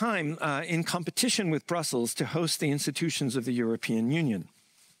at the time in competition with Brussels to host the institutions of the European Union.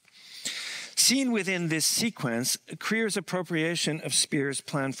 Seen within this sequence, Creer's appropriation of Speer's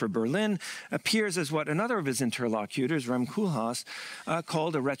plan for Berlin appears as what another of his interlocutors, Rem Koolhaas,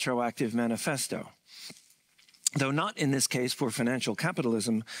 called a retroactive manifesto, though not in this case for financial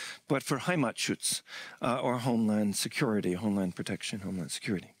capitalism, but for Heimatschutz, or homeland security, homeland protection, homeland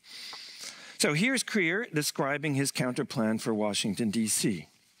security. So here's Creer describing his counterplan for Washington, D.C.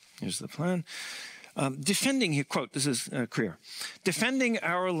 Here's the plan. Defending, he quote, this is Creer, defending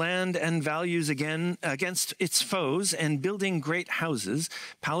our land and values against its foes and building great houses,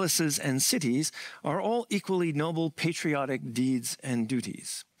 palaces, and cities are all equally noble patriotic deeds and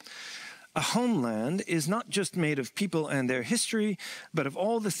duties. A homeland is not just made of people and their history, but of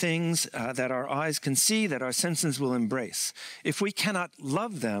all the things that our eyes can see, that our senses will embrace. If we cannot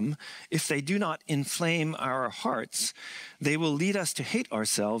love them, if they do not inflame our hearts, they will lead us to hate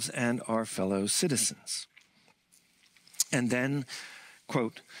ourselves and our fellow citizens. And then,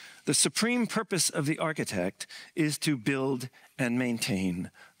 quote, the supreme purpose of the architect is to build and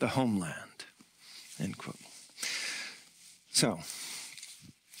maintain the homeland, end quote. So,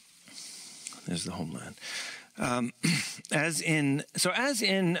 there's the homeland. As in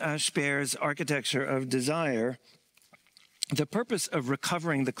Speer's architecture of desire, the purpose of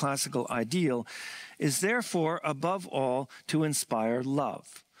recovering the classical ideal is therefore, above all, to inspire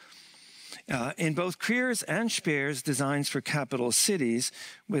love. In both Creer's and Speer's designs for capital cities,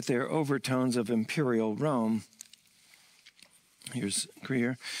 with their overtones of imperial Rome, here's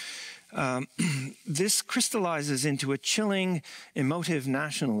Creer, this crystallizes into a chilling, emotive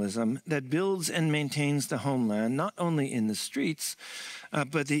nationalism that builds and maintains the homeland, not only in the streets,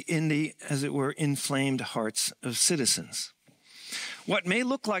 but in the, as it were, inflamed hearts of citizens. What may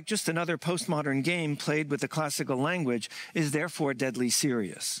look like just another postmodern game played with the classical language is therefore deadly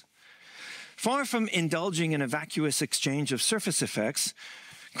serious. Far from indulging in a vacuous exchange of surface effects,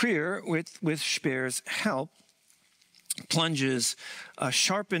 Creer, with Speer's help, plunges a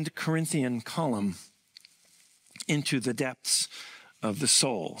sharpened Corinthian column into the depths of the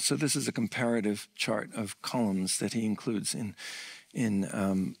soul. So this is a comparative chart of columns that he includes in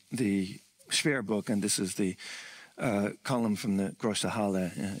the Speer book, and this is the column from the Große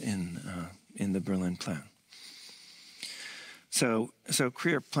Halle in the Berlin plan. So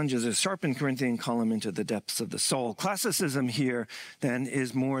Krier plunges a sharpened Corinthian column into the depths of the soul. Classicism here, then,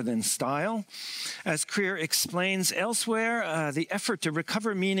 is more than style. As Krier explains elsewhere, the effort to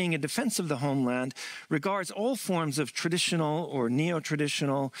recover meaning in defense of the homeland regards all forms of traditional or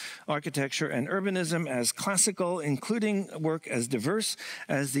neo-traditional architecture and urbanism as classical, including work as diverse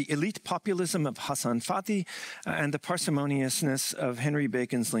as the elite populism of Hassan Fathy and the parsimoniousness of Henry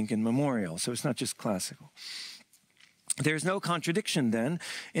Bacon's Lincoln Memorial. So it's not just classical. There's no contradiction, then,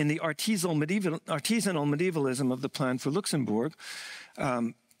 in the artisanal medievalism of the plan for Luxembourg.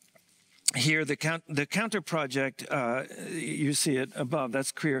 Here, the counter project, you see it above,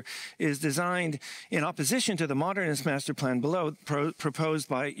 that's Krier, is designed in opposition to the modernist master plan below, proposed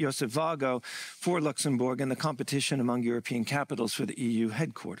by Joseph Vago for Luxembourg and the competition among European capitals for the EU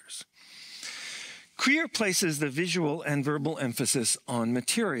headquarters. Krier places the visual and verbal emphasis on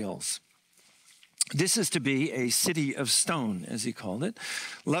materials. This is to be a city of stone, as he called it,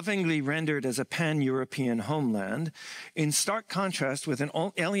 lovingly rendered as a pan-European homeland, in stark contrast with an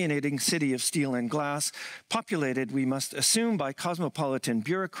alienating city of steel and glass, populated, we must assume, by cosmopolitan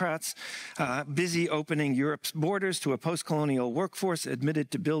bureaucrats, busy opening Europe's borders to a post-colonial workforce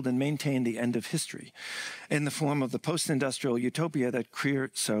admitted to build and maintain the end of history, in the form of the post-industrial utopia that Krier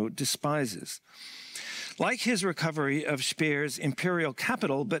so despises. Like his recovery of Speer's imperial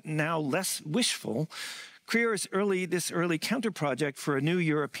capital, but now less wishful, Krier's this early counter-project for a new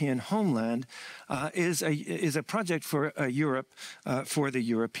European homeland is a project for a Europe for the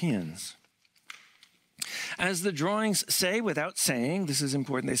Europeans. As the drawings say without saying, this is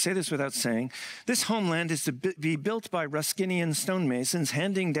important, they say this without saying, this homeland is to be built by Ruskinian stonemasons,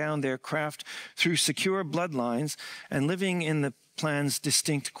 handing down their craft through secure bloodlines and living in the plan's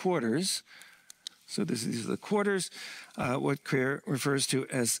distinct quarters. So these are the quarters, what Krier refers to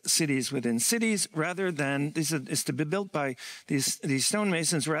as cities within cities, rather than, this is to be built by these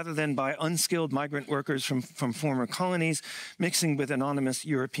stonemasons rather than by unskilled migrant workers from former colonies, mixing with anonymous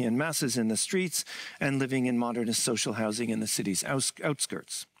European masses in the streets and living in modernist social housing in the city's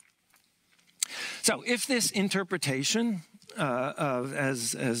outskirts. So if this interpretation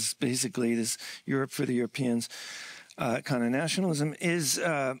as basically this Europe for the Europeans kind of nationalism is,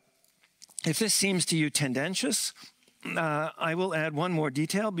 if this seems to you tendentious, I will add one more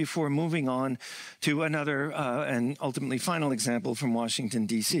detail before moving on to another and ultimately final example from Washington,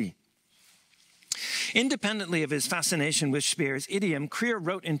 D.C. Independently of his fascination with Speer's idiom, Krier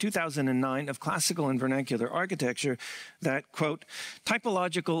wrote in 2009 of classical and vernacular architecture that, quote,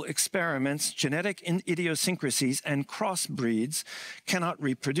 typological experiments, genetic idiosyncrasies, and crossbreeds cannot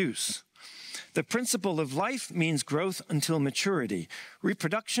reproduce. The principle of life means growth until maturity,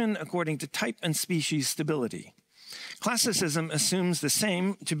 reproduction according to type and species stability. Classicism assumes the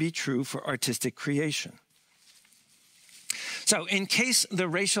same to be true for artistic creation. So in case the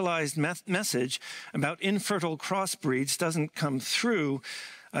racialized message about infertile crossbreeds doesn't come through,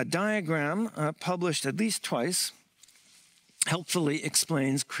 a diagram published at least twice helpfully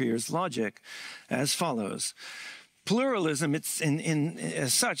explains Krier's logic as follows. Pluralism,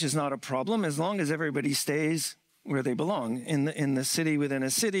 as such, is not a problem as long as everybody stays where they belong. In the city within a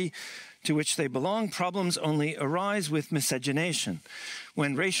city to which they belong, problems only arise with miscegenation,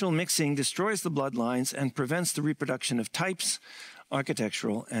 when racial mixing destroys the bloodlines and prevents the reproduction of types,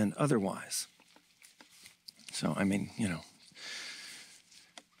 architectural and otherwise. So, I mean, you know.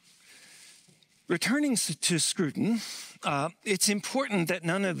 Returning to Scruton, it's important that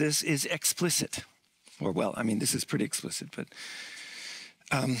none of this is explicit. Or, well, I mean, this is pretty explicit, but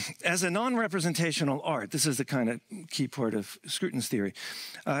as a non-representational art, this is the kind of key part of Scruton's theory.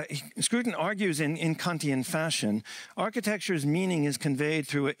 Scruton argues in Kantian fashion, architecture's meaning is conveyed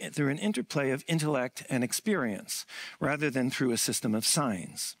through an interplay of intellect and experience, rather than through a system of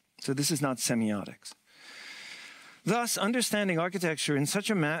signs. So this is not semiotics. Thus, understanding architecture in such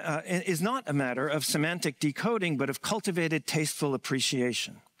is not a matter of semantic decoding, but of cultivated, tasteful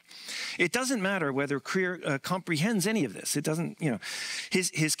appreciation. It doesn't matter whether Krier comprehends any of this. It doesn't, you know, his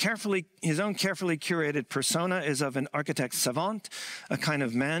own carefully curated persona is of an architect savant, a kind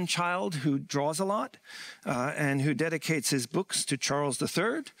of man-child who draws a lot and who dedicates his books to Charles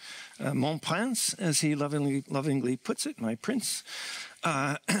III, mon prince, as he lovingly puts it, my prince.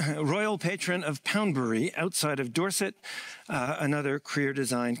 Royal patron of Poundbury outside of Dorset, another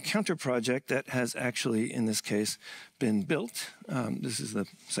Krier-designed counter-project that has actually, in this case, been built. This is the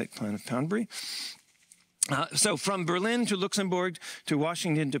site plan of Poundbury. So from Berlin to Luxembourg to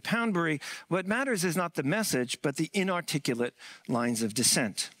Washington to Poundbury, what matters is not the message, but the inarticulate lines of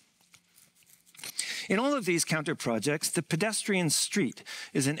dissent. In all of these counter-projects, the pedestrian street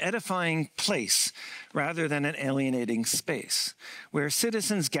is an edifying place rather than an alienating space, where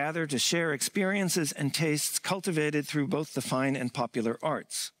citizens gather to share experiences and tastes cultivated through both the fine and popular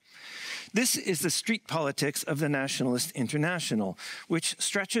arts. This is the street politics of the Nationalist International, which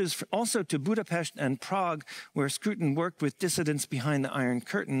stretches also to Budapest and Prague, where Scruton worked with dissidents behind the Iron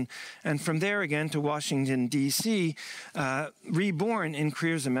Curtain, and from there again to Washington, D.C., reborn in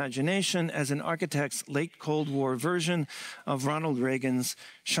Creer's imagination as an architect's late Cold War version of Ronald Reagan's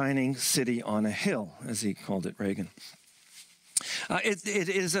shining city on a hill, as he called it, Reagan. It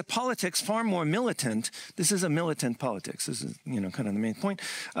is a politics far more militant. This is a militant politics. This is, kind of the main point.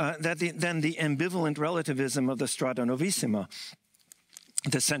 Than the ambivalent relativism of the Strada Novissima,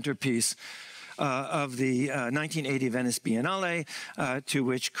 the centerpiece of the 1980 Venice Biennale, to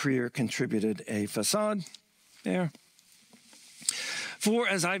which Creer contributed a facade. There. For,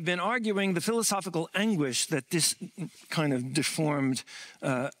 as I've been arguing, the philosophical anguish that this kind of deformed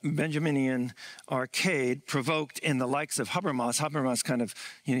Benjaminian arcade provoked in the likes of Habermas. Habermas kind of,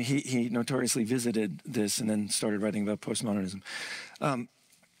 he notoriously visited this and then started writing about postmodernism.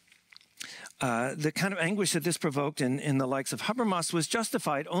 The kind of anguish that this provoked in the likes of Habermas was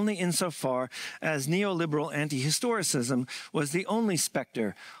justified only insofar as neoliberal anti-historicism was the only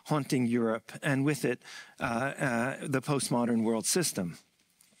specter haunting Europe, and with it, the postmodern world system.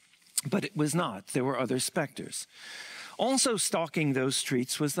 But it was not. There were other specters. Also stalking those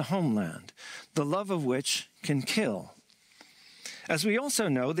streets was the homeland, the love of which can kill. As we also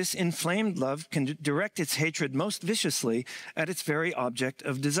know, this inflamed love can direct its hatred most viciously at its very object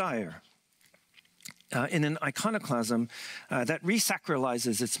of desire. In an iconoclasm that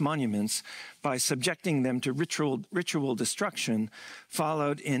resacralizes its monuments by subjecting them to ritual destruction,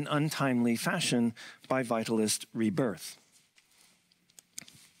 followed in untimely fashion by vitalist rebirth.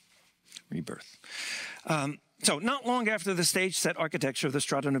 So not long after the stage-set architecture of the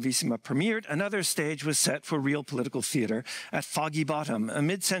Strada Novissima premiered, another stage was set for real political theater at Foggy Bottom, a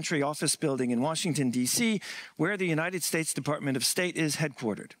mid-century office building in Washington, D.C., where the United States Department of State is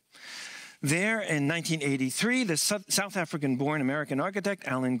headquartered. There, in 1983, the South African-born American architect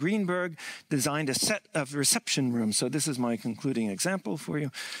Alan Greenberg designed a set of reception rooms. So this is my concluding example for you.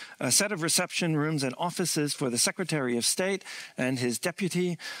 A set of reception rooms and offices for the Secretary of State and his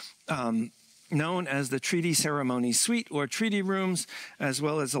deputy, known as the Treaty Ceremony Suite or Treaty Rooms, as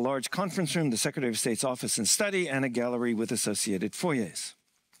well as a large conference room, the Secretary of State's office and study, and a gallery with associated foyers.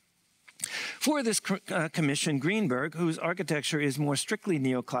 For this commission, Greenberg, whose architecture is more strictly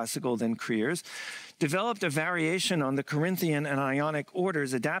neoclassical than Creer's, developed a variation on the Corinthian and Ionic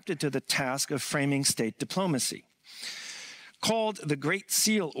orders adapted to the task of framing state diplomacy. Called the Great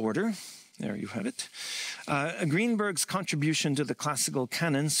Seal Order, there you have it, Greenberg's contribution to the classical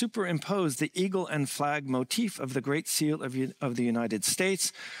canon superimposed the eagle and flag motif of the Great Seal of the United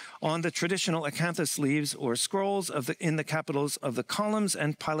States on the traditional acanthus leaves or scrolls in the capitals of the columns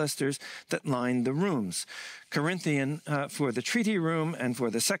and pilasters that lined the rooms. Corinthian for the treaty room and for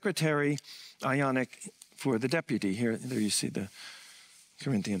the secretary, Ionic for the deputy. There you see the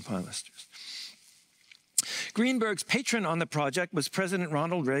Corinthian pilasters. Greenberg's patron on the project was President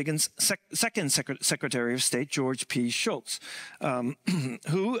Ronald Reagan's second Secretary of State, George P. Shultz,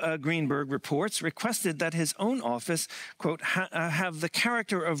 who, Greenberg reports, requested that his own office, quote, have the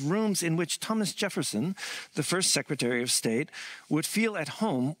character of rooms in which Thomas Jefferson, the first Secretary of State, would feel at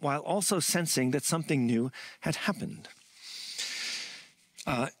home while also sensing that something new had happened.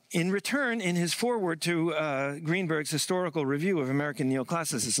 In return, in his foreword to Greenberg's historical review of American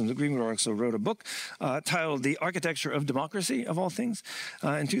neoclassicism, Greenberg also wrote a book titled The Architecture of Democracy, of all things,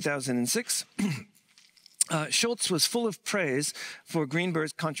 in 2006. Shultz was full of praise for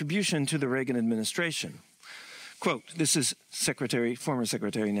Greenberg's contribution to the Reagan administration. Quote, this is former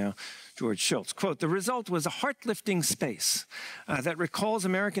Secretary now, George Shultz. Quote, the result was a heart-lifting space that recalls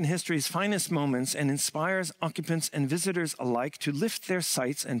American history's finest moments and inspires occupants and visitors alike to lift their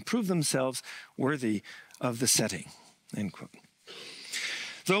sights and prove themselves worthy of the setting, end quote.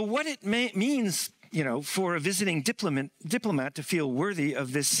 Though what it means, for a visiting diplomat to feel worthy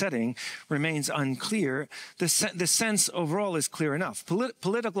of this setting remains unclear, the sense overall is clear enough.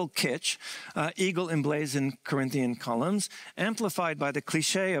 Political kitsch, eagle emblazoned Corinthian columns, amplified by the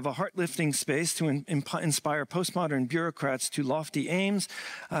cliché of a heart-lifting space to inspire postmodern bureaucrats to lofty aims,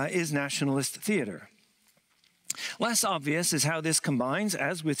 is nationalist theater. Less obvious is how this combines,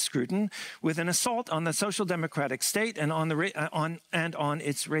 as with Scruton, with an assault on the social democratic state and on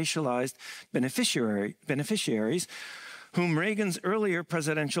its racialized beneficiaries, whom Reagan's earlier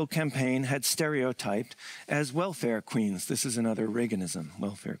presidential campaign had stereotyped as welfare queens. This is another Reaganism,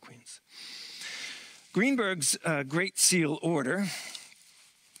 welfare queens. Greenberg's Great Seal Order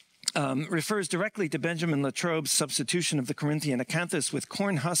refers directly to Benjamin Latrobe's substitution of the Corinthian acanthus with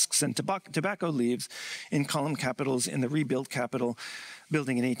corn husks and tobacco leaves in column capitals in the rebuilt Capitol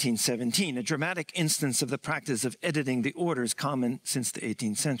building in 1817, a dramatic instance of the practice of editing the orders common since the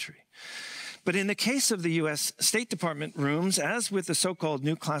 18th century. But in the case of the US State Department rooms, as with the so-called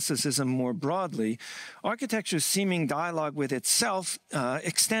New Classicism more broadly, architecture's seeming dialogue with itself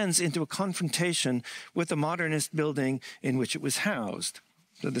extends into a confrontation with the modernist building in which it was housed.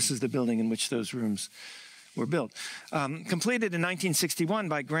 So this is the building in which those rooms were built. Completed in 1961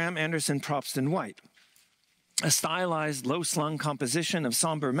 by Graham, Anderson, Probst, and White. A stylized, low-slung composition of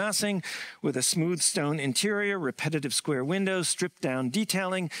somber massing with a smooth stone interior, repetitive square windows, stripped-down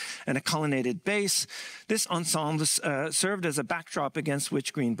detailing, and a colonnaded base. This ensemble served as a backdrop against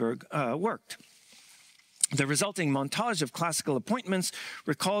which Greenberg worked. The resulting montage of classical appointments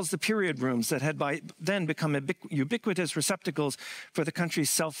recalls the period rooms that had by then become ubiquitous receptacles for the country's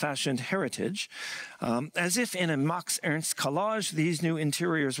self-fashioned heritage. As if in a Max Ernst collage, these new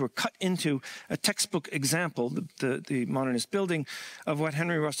interiors were cut into a textbook example, the modernist building, of what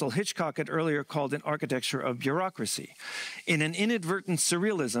Henry Russell Hitchcock had earlier called an architecture of bureaucracy, in an inadvertent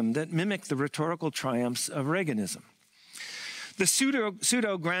surrealism that mimicked the rhetorical triumphs of Reaganism. The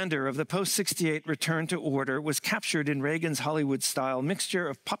pseudo-grandeur of the post-68 return to order was captured in Reagan's Hollywood-style mixture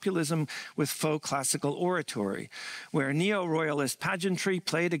of populism with faux classical oratory, where neo-royalist pageantry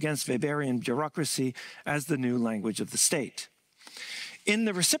played against Weberian bureaucracy as the new language of the state. In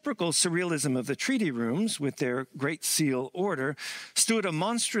the reciprocal surrealism of the treaty rooms, with their Great Seal Order, stood a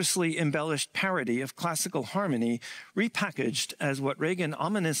monstrously embellished parody of classical harmony, repackaged as what Reagan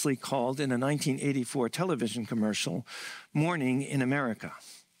ominously called in a 1984 television commercial, Morning in America.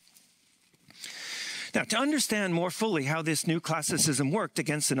 Now, to understand more fully how this new classicism worked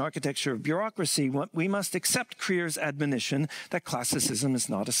against an architecture of bureaucracy, we must accept Creer's admonition that classicism is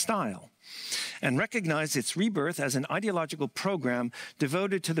not a style, and recognize its rebirth as an ideological program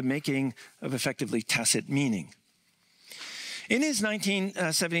devoted to the making of effectively tacit meaning. In his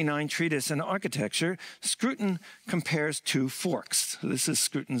 1979 treatise on architecture, Scruton compares two forks. This is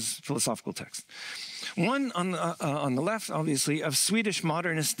Scruton's philosophical text. One on the left, obviously, of Swedish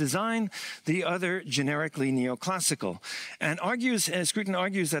modernist design, the other generically neoclassical. And Scruton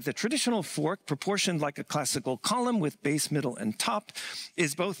argues that the traditional fork, proportioned like a classical column with base, middle, and top,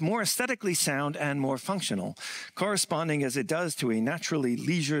 is both more aesthetically sound and more functional, corresponding as it does to a naturally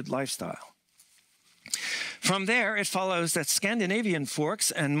leisured lifestyle. From there, it follows that Scandinavian forks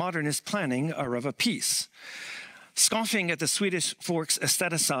and modernist planning are of a piece. Scoffing at the Swedish fork's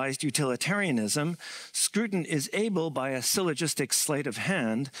aestheticized utilitarianism, Scruton is able, by a syllogistic sleight of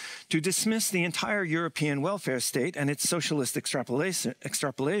hand, to dismiss the entire European welfare state and its socialist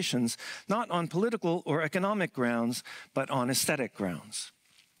extrapolations, not on political or economic grounds, but on aesthetic grounds.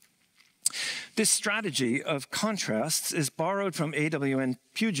 This strategy of contrasts is borrowed from A.W.N.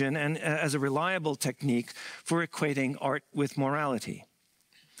 Pugin and as a reliable technique for equating art with morality.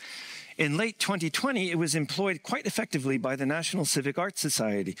 In late 2020, it was employed quite effectively by the National Civic Arts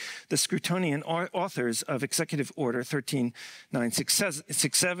Society, the Scrutonian authors of Executive Order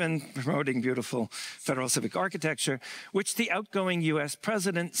 13967, promoting beautiful federal civic architecture, which the outgoing U.S.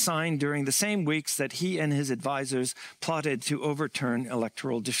 president signed during the same weeks that he and his advisors plotted to overturn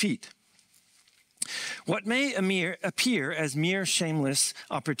electoral defeat. What may appear as mere shameless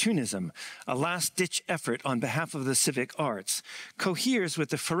opportunism, a last-ditch effort on behalf of the civic arts, coheres with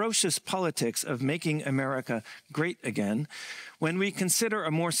the ferocious politics of making America great again when we consider a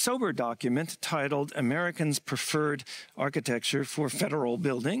more sober document titled Americans' Preferred Architecture for Federal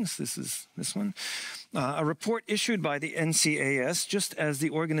Buildings. This is this one. A report issued by the NCAS just as the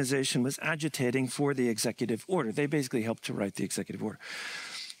organization was agitating for the executive order. They basically helped to write the executive order.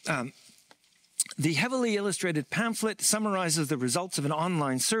 The heavily illustrated pamphlet summarizes the results of an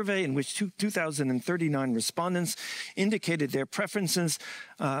online survey in which 2,039 respondents indicated their preferences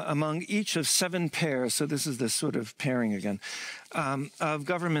among each of 7 pairs, so this is this sort of pairing again, of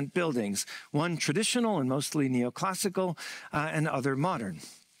government buildings, one traditional and mostly neoclassical, and other modern.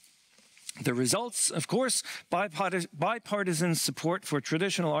 The results, of course, bipartisan support for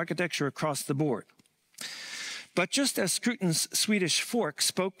traditional architecture across the board. But just as Scruton's Swedish fork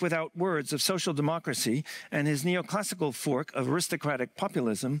spoke without words of social democracy and his neoclassical fork of aristocratic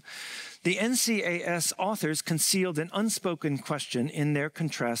populism, the NCAS authors concealed an unspoken question in their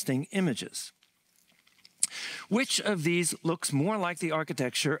contrasting images. Which of these looks more like the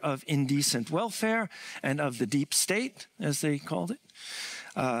architecture of indecent welfare and of the deep state, as they called it,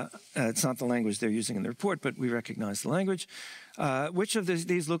 It's not the language they're using in the report, but we recognize the language. Which of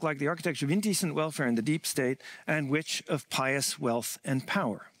these look like the architecture of indecent welfare in the deep state, and which of pious wealth and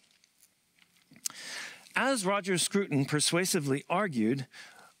power? As Roger Scruton persuasively argued,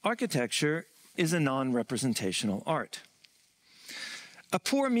 architecture is a non-representational art. A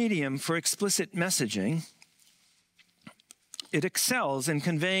poor medium for explicit messaging, it excels in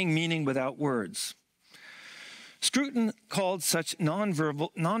conveying meaning without words. Scruton called such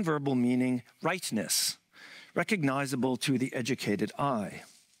nonverbal meaning rightness, recognizable to the educated eye.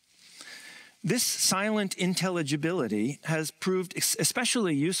 This silent intelligibility has proved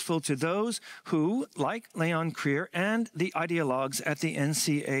especially useful to those who, like Leon Krier and the ideologues at the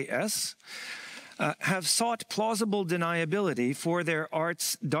NCAS, have sought plausible deniability for their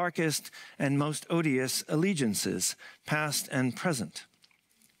art's darkest and most odious allegiances, past and present.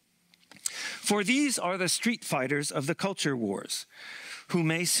 For these are the street fighters of the culture wars, who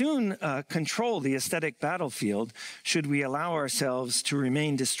may soon control the aesthetic battlefield should we allow ourselves to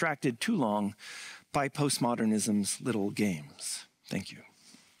remain distracted too long by postmodernism's little games. Thank you.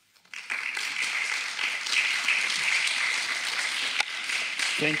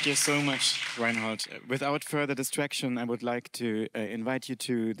 Thank you so much, Reinhold. Without further distraction, I would like to invite you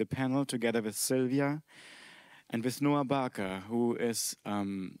to the panel together with Sylvia and with Noah Barker, who is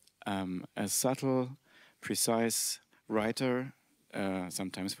a subtle, precise writer,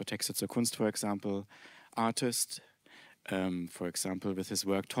 sometimes for Texte zur Kunst, for example, artist, for example, with his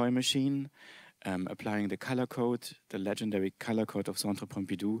work Toy Machine, applying the color code, the legendary color code of Centre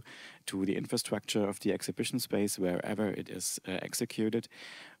Pompidou, to the infrastructure of the exhibition space wherever it is executed.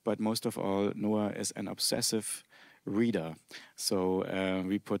 But most of all, Noah is an obsessive reader. So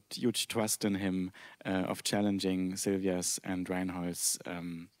we put huge trust in him of challenging Sylvia's and Reinhold's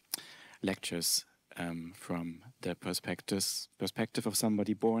lectures from the perspective of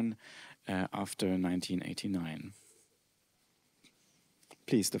somebody born after 1989.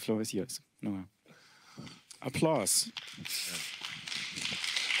 Please, the floor is yours, Noah. Applause.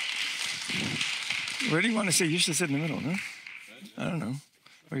 Where do you want to sit? You should sit in the middle, no? I don't know.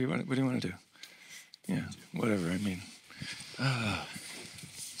 What do you want to do? Yeah, whatever, I mean.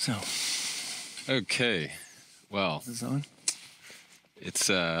 Okay, well. Is this on? It's,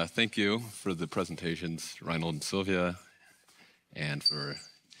 thank you for the presentations, Reinhold and Sylvia, and for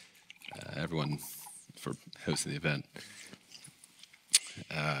everyone for hosting the event.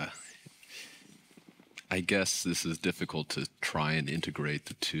 I guess this is difficult to try and integrate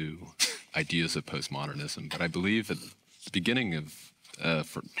the two ideas of postmodernism, but I believe at the beginning of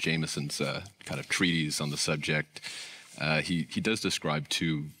for Jameson's kind of treatise on the subject, he does describe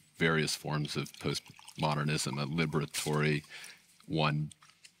two various forms of postmodernism, a liberatory one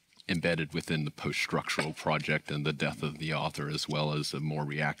embedded within the post-structural project and the death of the author, as well as a more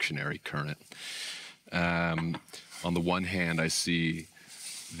reactionary current. On the one hand, I see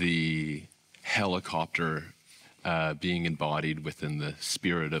the helicopter being embodied within the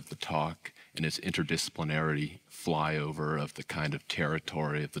spirit of the talk and its interdisciplinary flyover of the kind of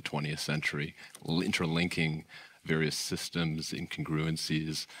territory of the 20th century, interlinking various systems,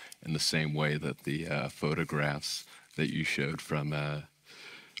 incongruencies, in the same way that the photographs that you showed from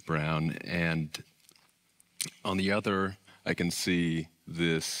Brown. And on the other, I can see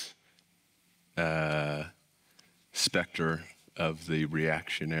this specter of the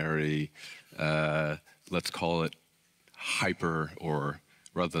reactionary, let's call it hyper, or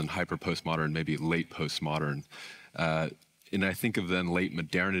rather than hyper postmodern, maybe late postmodern. And I think of then late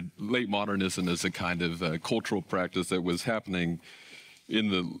modernism as a kind of cultural practice that was happening in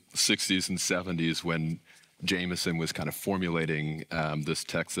the 60s and 70s when Jameson was kind of formulating this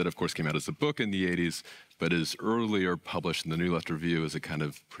text that, of course, came out as a book in the 80s, but is earlier published in the New Left Review as a kind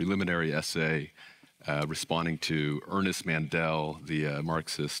of preliminary essay responding to Ernest Mandel, the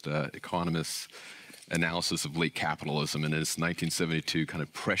Marxist economist's analysis of late capitalism and his 1972 kind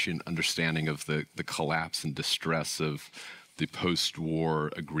of prescient understanding of the collapse and distress of the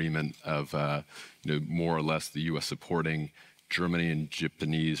post-war agreement of, more or less the U.S. supporting Germany and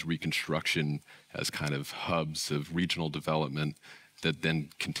Japanese reconstruction as kind of hubs of regional development that then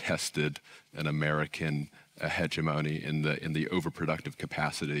contested an American hegemony in the overproductive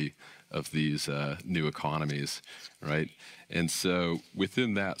capacity of these new economies, right? And so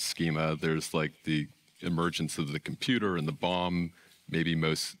within that schema, there's like the emergence of the computer and the bomb, maybe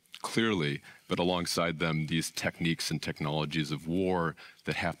most clearly, but alongside them, these techniques and technologies of war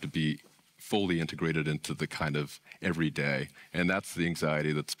that have to be fully integrated into the kind of everyday. And that's the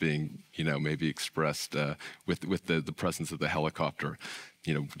anxiety that's being, maybe expressed with the presence of the helicopter.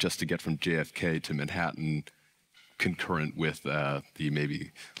 Just to get from JFK to Manhattan concurrent with the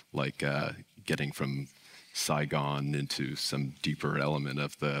maybe like getting from Saigon into some deeper element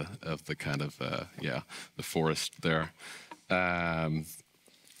of the kind of the forest there.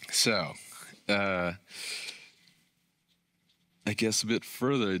 So I guess a bit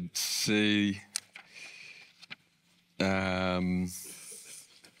further, I'd say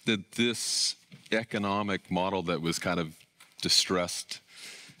that this economic model that was kind of distressed,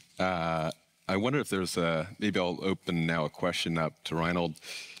 I wonder if there's maybe I'll open now a question up to Reinhold.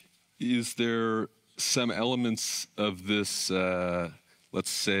 Is there some elements of this, let's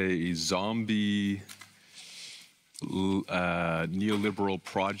say, zombie neoliberal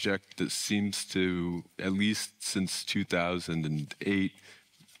project that seems to, at least since 2008,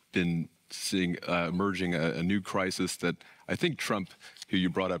 been seeing emerging a new crisis that I think Trump, who you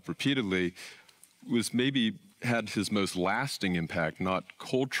brought up repeatedly, was maybe had his most lasting impact, not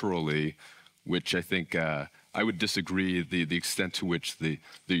culturally, which I think I would disagree the extent to which the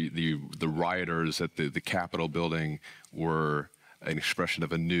rioters at the Capitol building were an expression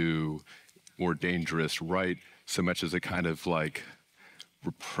of a new, more dangerous right, so much as a kind of like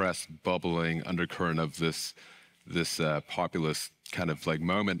repressed, bubbling undercurrent of this populist kind of like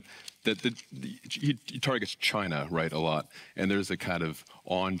moment that he targets China, right, a lot, and there's a kind of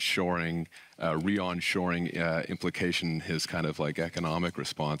onshoring, re-onshoring implication in his kind of like economic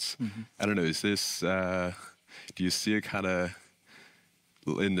response. Mm-hmm. I don't know, is this, do you see a kind of,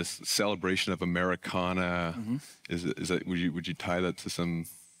 in this celebration of Americana, mm-hmm. is that, would you tie that to some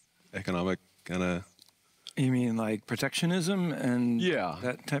economic kind of? You mean like protectionism and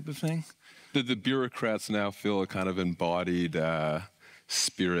that type of thing? The bureaucrats now feel a kind of embodied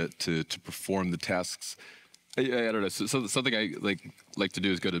spirit to perform the tasks. I don't know. So something I like to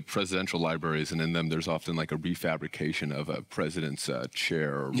do is go to presidential libraries, and in them there's often like a refabrication of a president's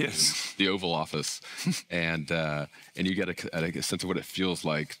chair, or the Oval Office, and you get a sense of what it feels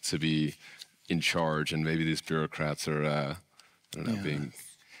like to be in charge. And maybe these bureaucrats are I don't know, being.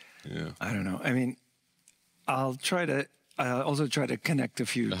 Yeah. I don't know. I mean, I'll also try to connect a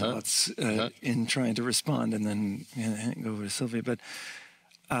few thoughts in trying to respond, and then go over to Sylvia. But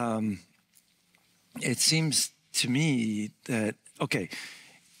it seems to me that, okay,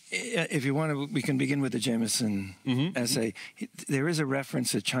 if you want to, we can begin with the Jameson essay. There is a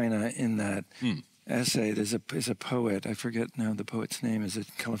reference to China in that essay. There's a poet, I forget now the poet's name, is a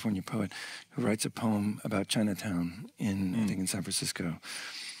California poet, who writes a poem about Chinatown I think in San Francisco.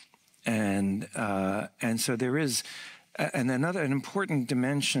 And so there is, and an important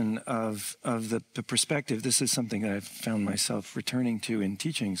dimension of the perspective. This is something that I've found myself returning to in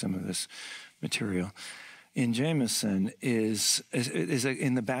teaching some of this material in Jameson is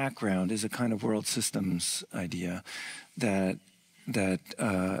in the background is a kind of world systems idea that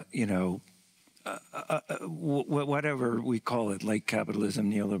whatever we call it, like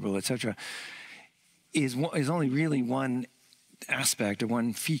capitalism, neoliberal, etc., is only really one aspect or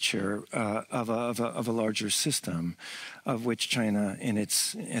one feature of a larger system, of which China, in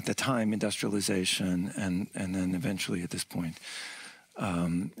its at the time industrialization and then eventually at this point,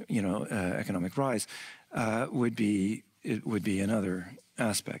 economic rise, would be another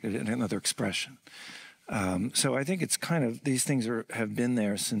aspect, another expression. So I think it's kind of, these things have been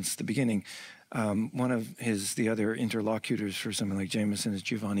there since the beginning. One of the other interlocutors for someone like Jameson is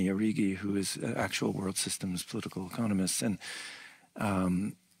Giovanni Arrighi, who is an actual world systems political economist, and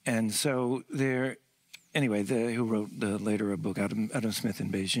so there. Anyway, who wrote later a book, Adam Smith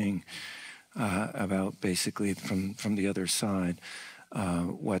in Beijing, about basically from the other side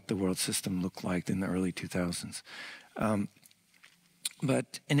what the world system looked like in the early 2000s.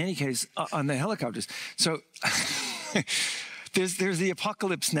 But in any case, on the helicopters, so. There's the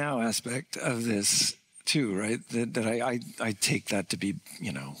apocalypse now aspect of this too, right? That I take that to be,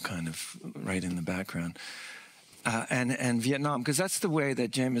 kind of right in the background, and Vietnam, because that's the way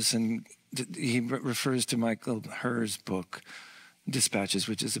that Jameson he refers to Michael Herr's book, Dispatches,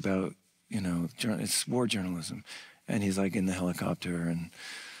 which is about it's war journalism, and he's like in the helicopter and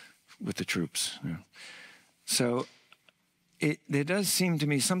with the troops. So there does seem to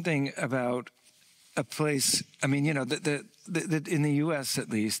me something about a place, I mean, in the U.S. at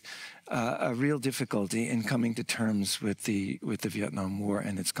least, a real difficulty in coming to terms with the Vietnam War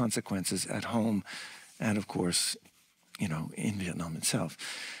and its consequences at home, and of course, in Vietnam itself.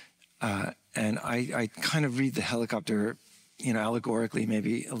 And I kind of read the helicopter, allegorically,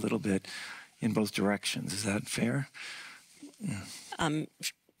 maybe a little bit in both directions. Is that fair? Yeah.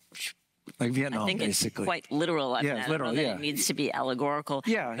 Like Vietnam, I think basically. It's quite literal. I don't know that it needs to be allegorical.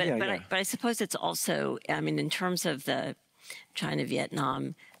 But I suppose it's also, in terms of the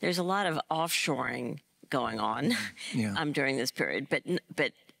China-Vietnam, there's a lot of offshoring going on Yeah. during this period.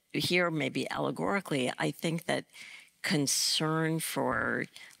 But here, maybe allegorically, I think that concern for,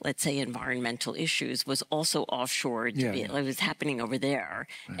 let's say, environmental issues was also offshored. It was happening over there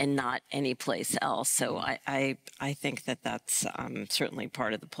and not any place else. So I think that that's certainly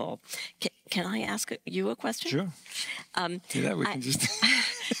part of the pull. Can I ask you a question? Sure. Do that. We can just.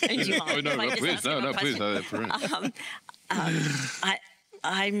 Do you mind if I just ask you a question?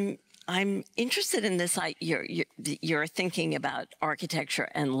 I'm interested in this. You're thinking about architecture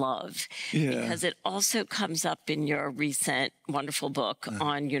and love, because it also comes up in your recent wonderful book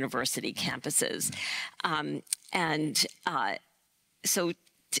on university campuses, so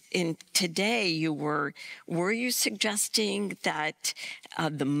today were you suggesting that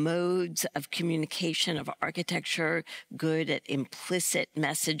the modes of communication of architecture good at implicit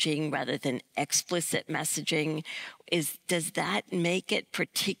messaging rather than explicit messaging, does that make it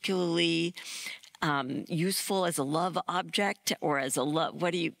particularly useful as a love object or as a love?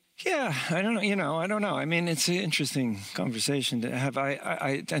 What do you? Yeah, I don't know. I don't know. I mean, it's an interesting conversation to have.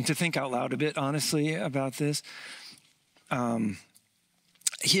 And to think out loud a bit, honestly, about this.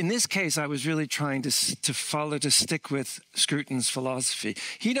 In this case, I was really trying to stick with Scruton's philosophy.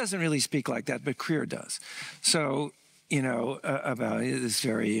 He doesn't really speak like that, but Creer does. So, about this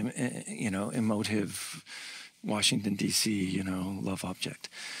very, emotive Washington, D.C., love object.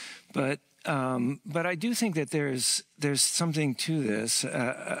 But I do think that there's something to this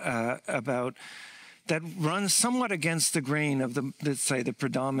about that runs somewhat against the grain of let's say, the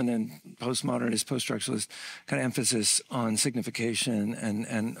predominant postmodernist, post-structuralist kind of emphasis on signification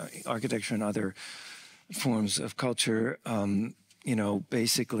and architecture and other forms of culture,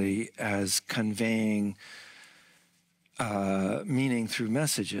 basically as conveying meaning through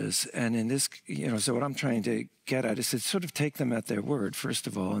messages. And in this, so what I'm trying to get at is to sort of take them at their word, first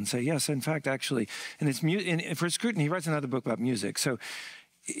of all, and say, yes, in fact, actually, and for Scruton, he writes another book about music. So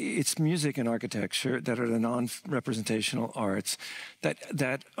it's music and architecture that are the non-representational arts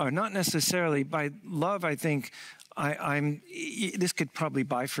that are not necessarily by love. I think this could probably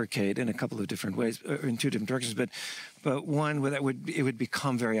bifurcate in a couple of different ways, or in two different directions. But one where it would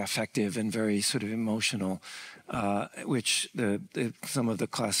become very affective and very sort of emotional, which some of the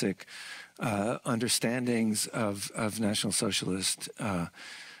classic understandings of National Socialist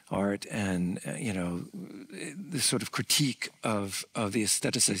art and this sort of critique of the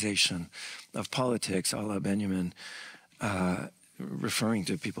aestheticization of politics, a la Benjamin, referring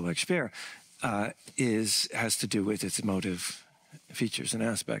to people like Speer, has to do with its emotive features and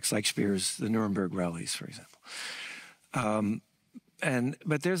aspects, like Speer's the Nuremberg rallies, for example.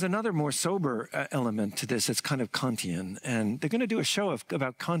 But there's another more sober element to this that's kind of Kantian, and they're going to do a show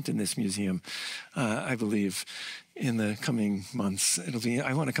about Kant in this museum, I believe, in the coming months.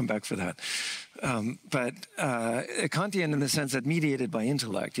 I want to come back for that. But Kantian in the sense that mediated by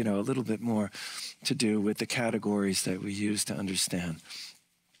intellect, a little bit more to do with the categories that we use to understand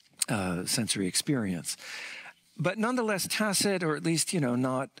sensory experience. But nonetheless tacit, or at least,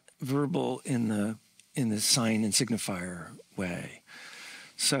 not verbal in the sign and signifier way.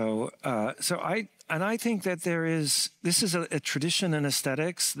 So I think that this is a tradition in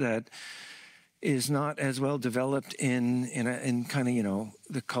aesthetics that is not as well developed in kind of,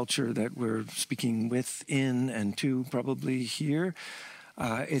 the culture that we're speaking within and to probably here.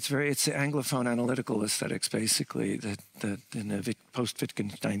 It's Anglophone analytical aesthetics, basically, that in the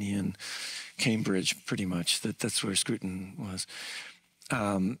post-Wittgensteinian Cambridge, pretty much, that's where Scruton was,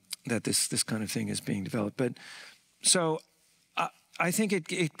 that this kind of thing is being developed. But so I think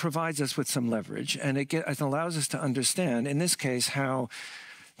it provides us with some leverage, and it allows us to understand, in this case, how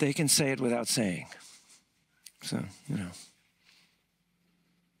they can say it without saying. So,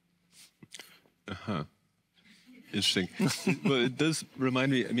 Interesting. Well, it does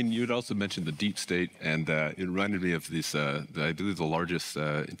remind me, you had also mentioned the deep state, and it reminded me of this, I believe the largest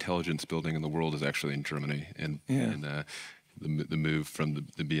intelligence building in the world is actually in Germany, and the move from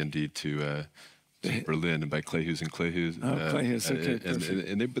the BND to Berlin, and by Clayhus and Clayhus. Clayhus, okay,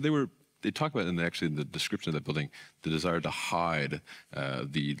 they talk about in the description of that building the desire to hide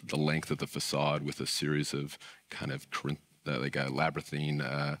the length of the facade with a series of kind of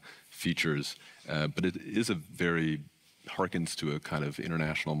labyrinthine features, but it is harkens to a kind of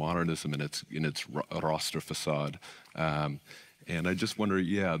international modernism in its roster facade, and I just wonder,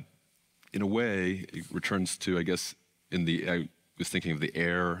 in a way, it returns to, I guess, I was thinking of the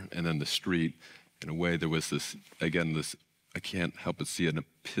air and then the street. In a way, there was this, I can't help but see an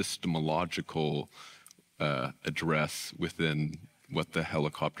epistemological address within what the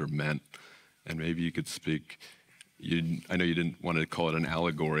helicopter meant. And maybe you could speak, I know you didn't want to call it an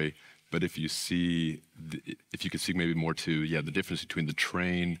allegory, But if you see, if you could see maybe more to, the difference between the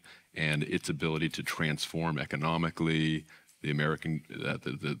train and its ability to transform economically the American,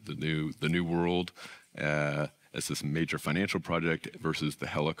 the new world as this major financial project versus the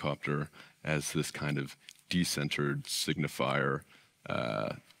helicopter as this kind of decentered signifier,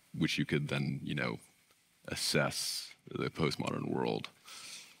 which you could then, assess the postmodern world.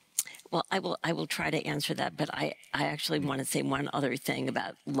 Well, I will try to answer that, but I actually want to say one other thing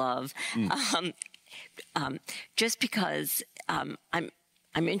about love. Just because I'm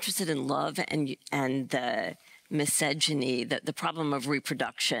interested in love and the misogyny, the problem of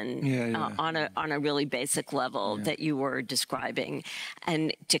reproduction on a really basic level that you were describing,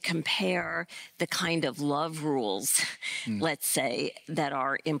 and to compare the kind of love rules, let's say, that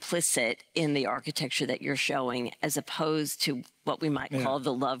are implicit in the architecture that you're showing, as opposed to what we might call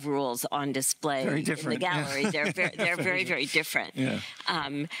the love rules on display in the gallery. They're very, very different.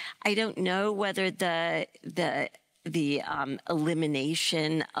 I don't know whether the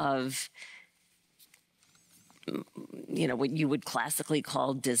elimination of what you would classically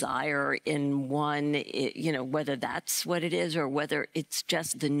call desire in one, whether that's what it is or whether it's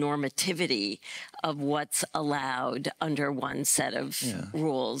just the normativity of what's allowed under one set of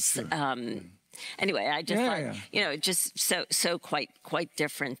rules. Anyway, I just thought, just so quite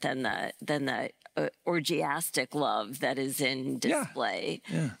different than the orgiastic love that is in display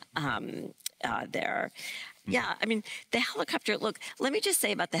there. Yeah, I mean, the helicopter, look, let me just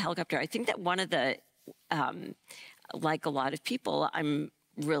say about the helicopter, I think that one of the, like a lot of people, I'm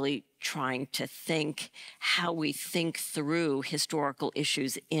really trying to think how we think through historical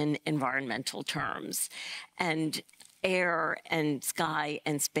issues in environmental terms. And air and sky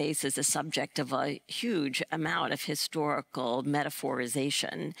and space is a subject of a huge amount of historical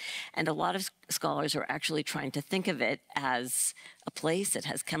metaphorization. And a lot of scholars are actually trying to think of it as a place. It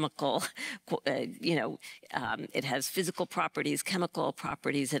has chemical, it has physical properties, chemical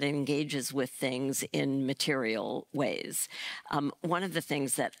properties. It engages with things in material ways. One of the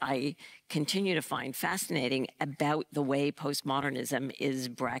things that I continue to find fascinating about the way postmodernism is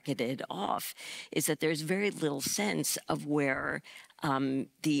bracketed off is that there's very little sense of where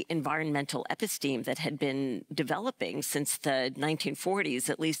the environmental episteme that had been developing since the 1940s,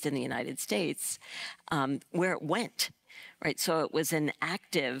 at least in the United States, where it went. Right, so it was an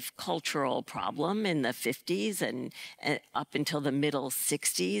active cultural problem in the 50s and up until the middle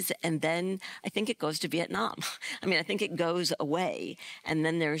 60s. And then I think it goes to Vietnam. I mean, I think it goes away. And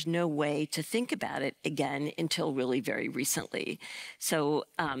then there's no way to think about it again until really very recently. So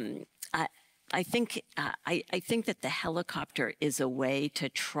I think that the helicopter is a way to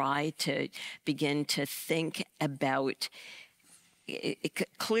try to begin to think about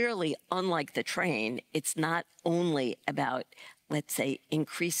clearly, unlike the train, it's not only about, let's say,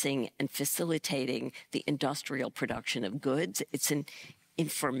 increasing and facilitating the industrial production of goods. It's an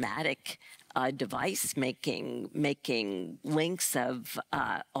informatic device making links of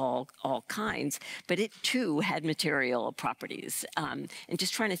all kinds, but it too had material properties. And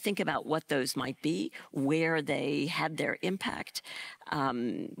just trying to think about what those might be, where they had their impact,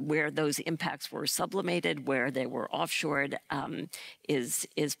 where those impacts were sublimated, where they were offshored,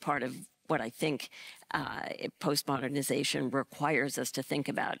 is part of what I think postmodernization requires us to think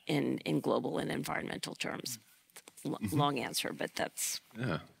about in global and environmental terms. Long answer, but that's...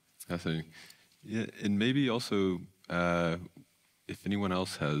 Yeah. Fascinating. Yeah, and maybe also, if anyone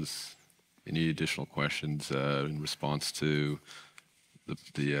else has any additional questions in response to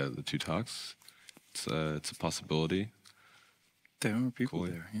the two talks, it's a possibility. There are people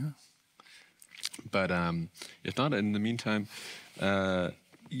there, yeah. But if not, in the meantime,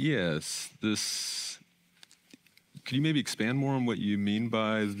 yes, this. Could you maybe expand more on what you mean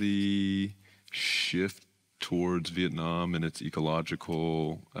by the shift towards Vietnam and its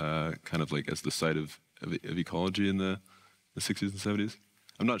ecological, kind of like as the site of ecology in the 60s and 70s?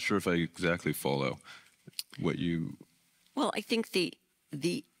 I'm not sure if I exactly follow what you... Well, I think the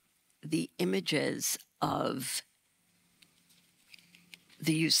images of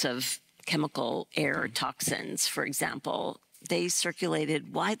the use of chemical air toxins, for example, they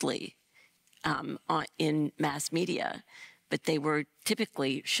circulated widely in mass media, but they were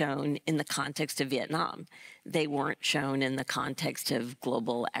typically shown in the context of Vietnam. They weren't shown in the context of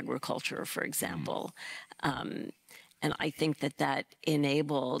global agriculture, for example. And I think that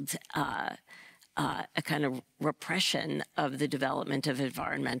enabled a kind of repression of the development of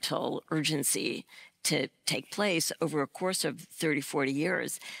environmental urgency to take place over a course of 30, 40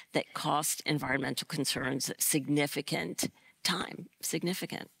 years that cost environmental concerns significant time,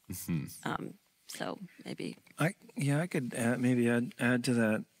 So maybe... I could maybe add to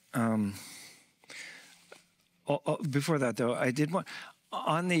that. before that, though, I did want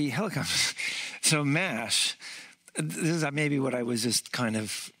on the helicopter. So MASH. This is maybe what I was just kind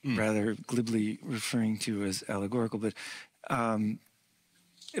of rather glibly referring to as allegorical, but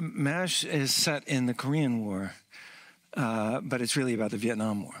MASH is set in the Korean War, but it's really about the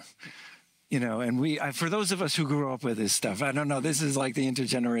Vietnam War. You know, and for those of us who grew up with this stuff, I don't know, this is like the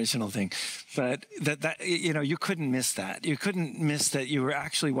intergenerational thing, but that you know, you couldn't miss that. You couldn't miss that you were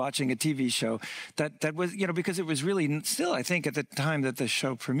actually watching a TV show that was, you know, because it was really still, I think, at the time that the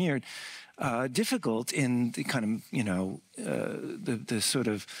show premiered, difficult in the kind of, you know, the sort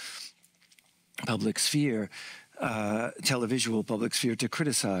of public sphere, televisual public sphere, to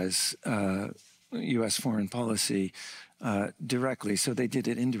criticize U.S. foreign policy directly. So they did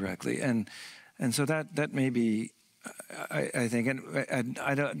it indirectly, and so that may be, I think, and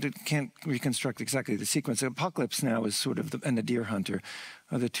I can't reconstruct exactly the sequence. Apocalypse Now is sort of and The Deer Hunter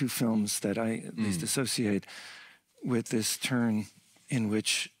are the two films that I at least associate with this turn in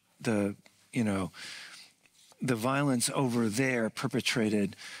which the violence over there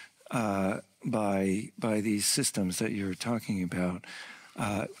perpetrated by these systems that you're talking about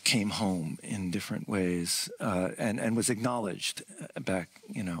came home in different ways and was acknowledged back,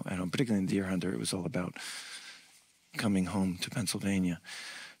 you know, particularly in Deer Hunter, it was all about coming home to Pennsylvania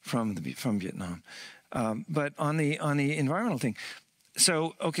from Vietnam. But on the environmental thing,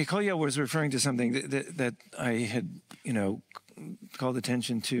 so okay, Kolya was referring to something that I had, you know, called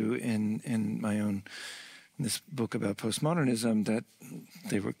attention to in my own this book about postmodernism that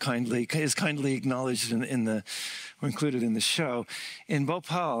they were kindly acknowledged or included in the show in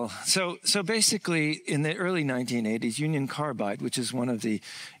Bhopal. So basically, in the early 1980s, Union Carbide, which is one of the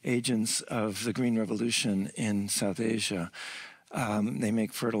agents of the Green Revolution in South Asia, they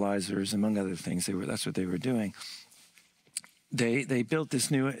make fertilizers, among other things. That's what they were doing. They built this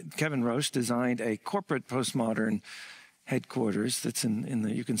new. Kevin Roche designed a corporate postmodern headquarters that's in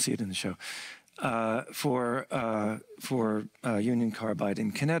the. You can see it in the show. For Union Carbide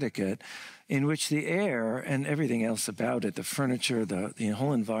in Connecticut, in which the air and everything else about it, the furniture, the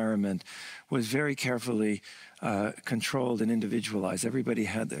whole environment, was very carefully controlled and individualized. Everybody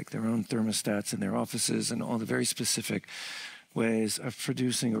had their own thermostats in their offices and all the very specific ways of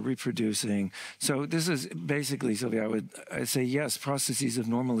producing or reproducing. So this is basically, Sylvia, I'd say yes, processes of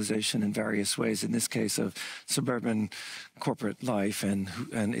normalization in various ways, in this case of suburban corporate life and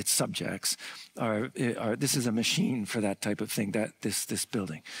its subjects, this is a machine for that type of thing, this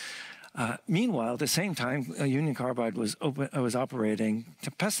building. Meanwhile, at the same time, Union Carbide was operating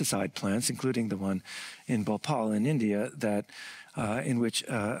pesticide plants, including the one in Bhopal in India, in which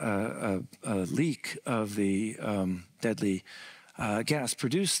a leak of the deadly gas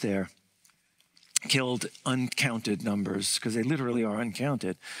produced there killed uncounted numbers, because they literally are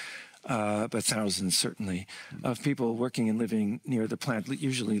uncounted, but thousands certainly, of people working and living near the plant,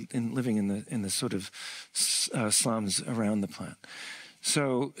 usually living in the sort of slums around the plant.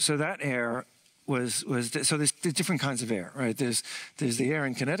 So that air so there's different kinds of air, right? There's the air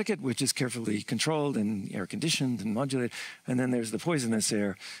in Connecticut, which is carefully controlled and air conditioned and modulated, and then there's the poisonous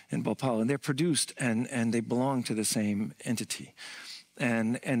air in Bhopal, and they're produced and they belong to the same entity.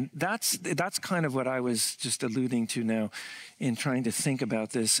 And that's kind of what I was just alluding to now in trying to think about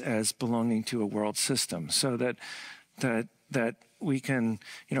this as belonging to a world system, so that we can,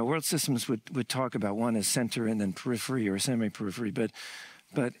 you know, world systems would talk about one as center and then periphery or semi-periphery, but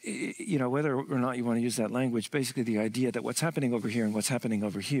you know, whether or not you want to use that language, basically the idea that what's happening over here and what's happening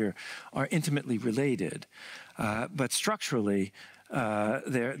over here are intimately related, but structurally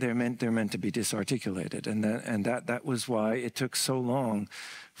they're meant to be disarticulated, and that was why it took so long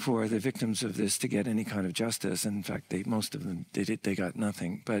for the victims of this to get any kind of justice. In fact, most of them they got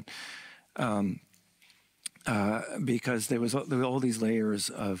nothing, but. Because there were all these layers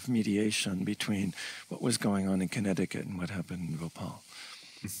of mediation between what was going on in Connecticut and what happened in Bhopal.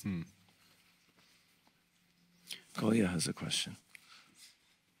 Mm-hmm. Kolya has a question.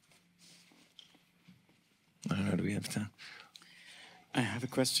 I don't know, do we have time? I have a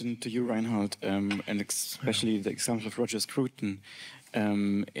question to you, Reinhold, and especially the example of Roger Scruton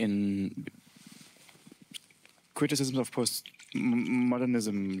in criticisms of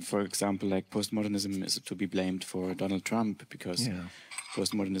postmodernism, for example, like postmodernism is to be blamed for Donald Trump because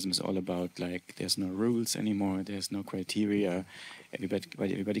postmodernism is all about like there's no rules anymore, there's no criteria,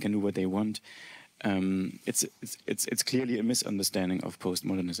 everybody can do what they want. It's clearly a misunderstanding of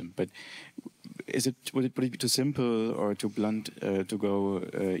postmodernism. But would it be too simple or too blunt to go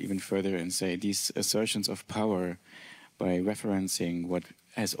even further and say these assertions of power by referencing what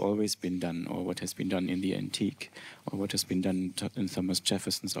has always been done, or what has been done in the antique, or what has been done in Thomas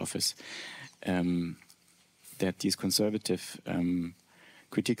Jefferson's office, that these conservative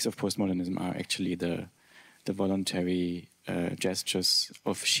critiques of postmodernism are actually the voluntary gestures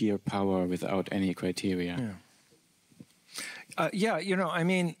of sheer power without any criteria. Yeah. I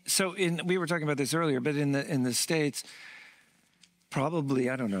mean, so we were talking about this earlier, but in the States, probably,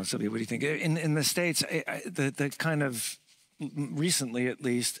 I don't know, Sylvia, what do you think? In the States, the kind of, recently at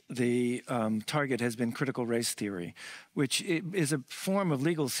least, the target has been critical race theory, which is a form of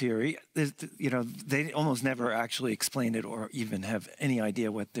legal theory. They almost never actually explain it or even have any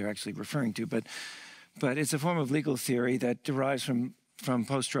idea what they're actually referring to, but it's a form of legal theory that derives from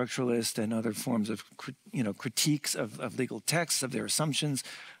post-structuralist and other forms of critiques of legal texts, of their assumptions,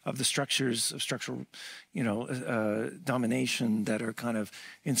 of the structures of structural domination that are kind of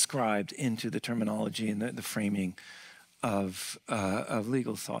inscribed into the terminology and the framing of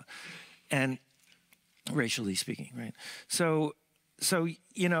legal thought, and racially speaking, right? So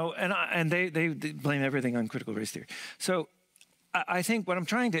and they blame everything on critical race theory. So I think what I'm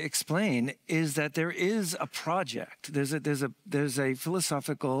trying to explain is that there is a project. There's a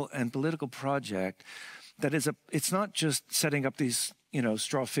philosophical and political project that is it's not just setting up these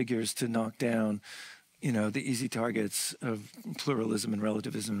straw figures to knock down the easy targets of pluralism and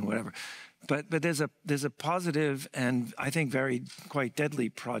relativism and whatever, but there's a positive and I think quite deadly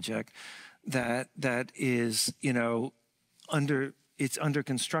project that is under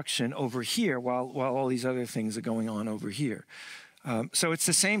construction over here while all these other things are going on over here. So it's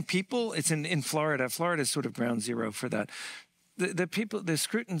the same people. It's in Florida. Florida is sort of ground zero for that. The people, the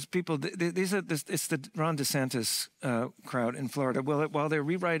Scruton's people, it's the Ron DeSantis crowd in Florida. Well, while they're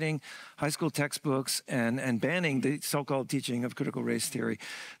rewriting high school textbooks and banning the so-called teaching of critical race theory,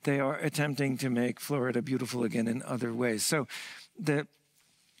 they are attempting to make Florida beautiful again in other ways. So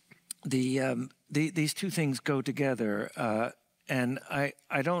these two things go together, and I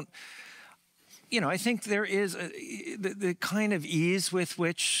don't. I think there is the kind of ease with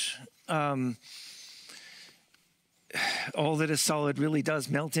which all that is solid really does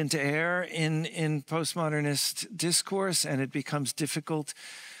melt into air in postmodernist discourse, and it becomes difficult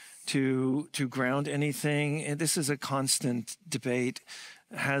to ground anything. And this is a constant debate,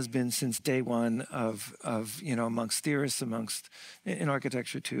 has been since day one of amongst theorists, in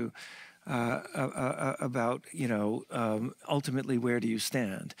architecture too. About ultimately where do you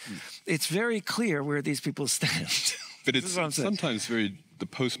stand? It's very clear where these people stand. But it's sometimes the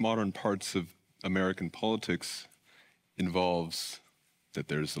postmodern parts of American politics involves that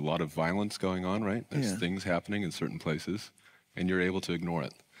there's a lot of violence going on, right? There's things happening in certain places, and you're able to ignore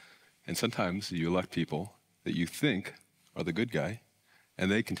it. And sometimes you elect people that you think are the good guy,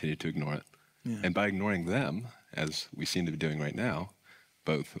 and they continue to ignore it. Yeah. And by ignoring them, as we seem to be doing right now,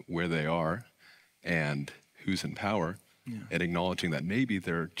 both where they are and who's in power, and acknowledging that maybe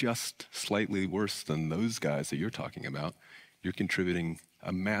they're just slightly worse than those guys that you're talking about, you're contributing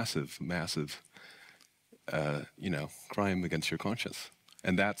a massive, massive, crime against your conscience.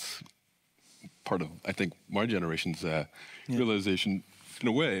 And that's part of, I think, my generation's realization, in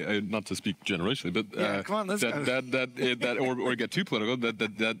a way, not to speak generationally, but come on, let's go. or get too political,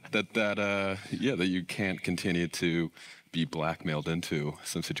 that you can't continue to be blackmailed into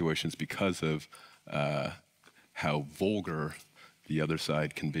some situations because of how vulgar the other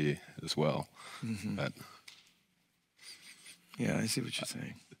side can be as well. Mm-hmm. But yeah, I see what you're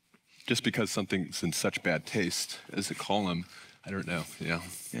saying. Just because something's in such bad taste as a column, I don't know. Yeah.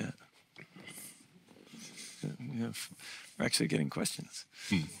 We're actually getting questions.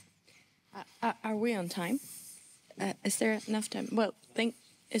 Are we on time? Is there enough time? Well,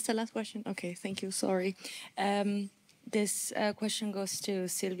 it's the last question. Okay, thank you. Sorry. This question goes to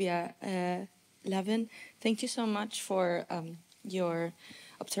Sylvia Lavin. Thank you so much for your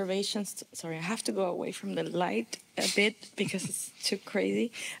observations. Sorry, I have to go away from the light a bit because it's too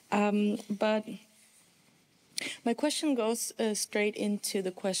crazy. But my question goes straight into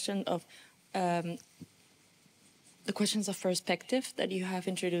the question of the questions of perspective that you have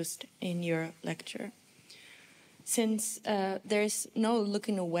introduced in your lecture. Since there's no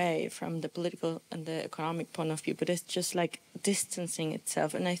looking away from the political and the economic point of view, but it's just like distancing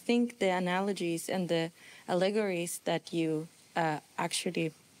itself. And I think the analogies and the allegories that you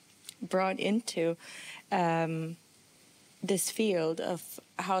actually brought into this field of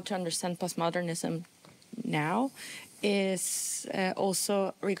how to understand postmodernism now is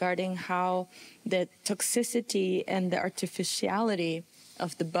also regarding how the toxicity and the artificiality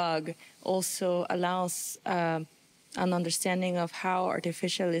of the bug also allows an understanding of how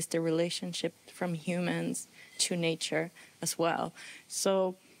artificial is the relationship from humans to nature as well.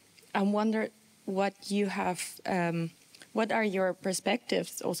 So I wonder what you have, what are your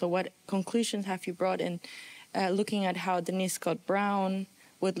perspectives? Also, what conclusions have you brought in looking at how Denise Scott Brown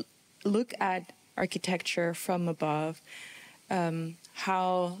would look at architecture from above,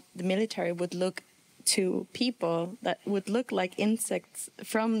 how the military would look to people that would look like insects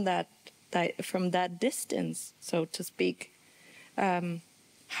from that distance, so to speak,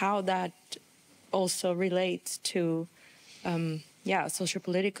 how that also relates to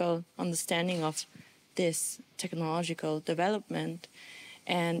sociopolitical understanding of this technological development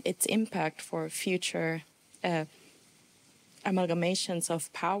and its impact for future amalgamations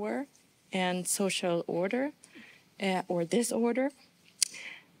of power and social order or disorder,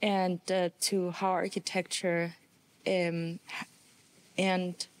 and to how architecture and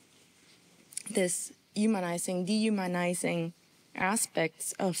this dehumanizing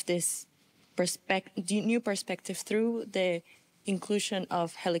aspects of this new perspective through the inclusion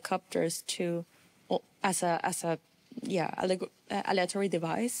of helicopters as a aleatory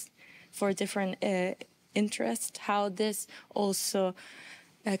device for different interests, how this also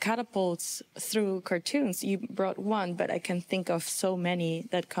catapults through cartoons. You brought one, but I can think of so many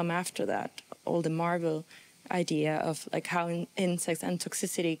that come after that. All the Marvel idea of like how insects and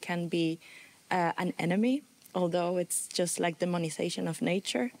toxicity can be an enemy, although it's just like demonization of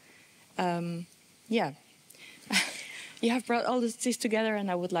nature. You have brought all this together,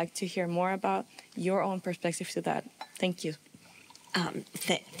 and I would like to hear more about your own perspective to that. Thank you.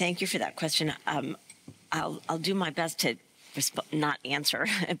 Thank you for that question. I'll do my best to not answer,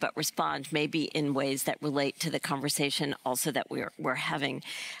 but respond maybe in ways that relate to the conversation also that we're having.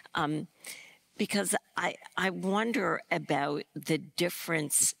 Because I wonder about the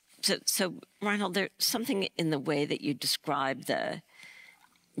difference. So Reinhold, there's something in the way that you describe the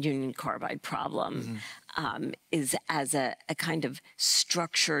union carbide problem is as a kind of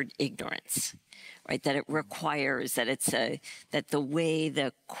structured ignorance, right? That it requires that that the way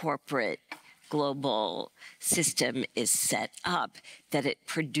the corporate global system is set up, that it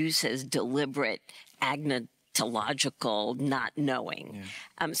produces deliberate agnotological not knowing.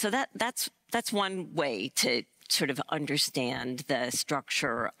 Yeah. So that's one way to sort of understand the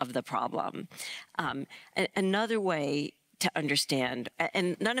structure of the problem. Another way to understand,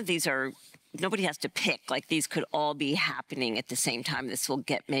 and none of these are, nobody has to pick, like these could all be happening at the same time. This will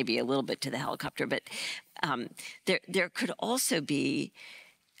get maybe a little bit to the helicopter, but there could also be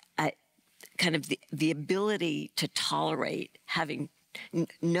kind of the ability to tolerate having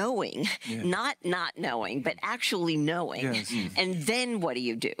knowing, not knowing, but actually knowing. Yes. And then what do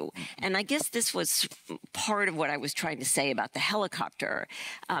you do? And I guess this was part of what I was trying to say about the helicopter.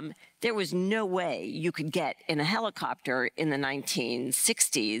 There was no way you could get in a helicopter in the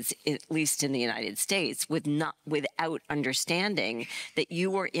 1960s, at least in the United States, without understanding that you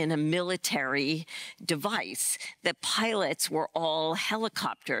were in a military device. The pilots were all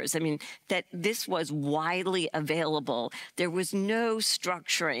helicopters. I mean, that this was widely available. There was no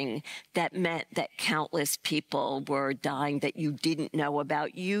structuring that meant that countless people were dying that you didn't know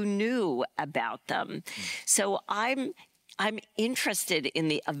about. You knew about them. So I'm interested in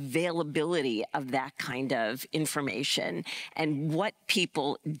the availability of that kind of information and what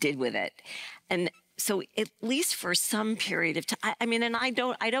people did with it. And so at least for some period of time, I mean, and I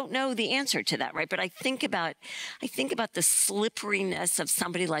don't know the answer to that, right? But I think about the slipperiness of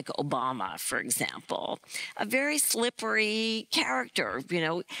somebody like Obama, for example, a very slippery character, you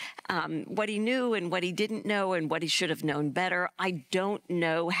know, what he knew and what he didn't know and what he should have known better. I don't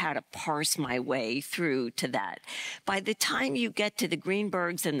know how to parse my way through to that. By the time you get to the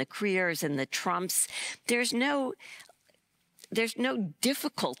Greenbergs and the Kriers and the Trumps, there's no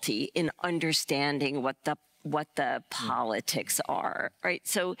difficulty in understanding what the politics are, right?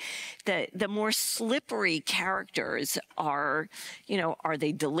 So the more slippery characters are, you know, are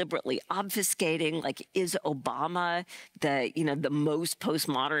they deliberately obfuscating? Like, is Obama the most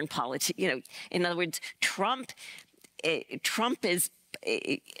postmodern politician? You know, in other words, Trump is,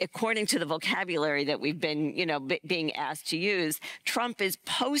 according to the vocabulary that we've been, being asked to use, Trump is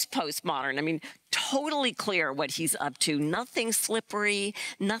postmodern. I mean, totally clear what he's up to. Nothing slippery,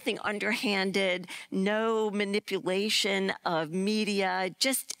 nothing underhanded, no manipulation of media,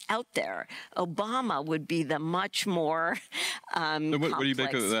 just out there. Obama would be the much more complex what do you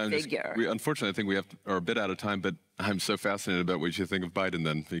make of that? figure. Unfortunately, I think are a bit out of time, but I'm so fascinated about what you think of Biden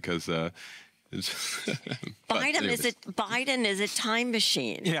then, because Biden is a time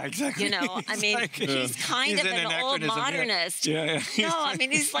machine. Yeah, exactly. You know, I mean, he's kind of an old modernist. Yeah. No, I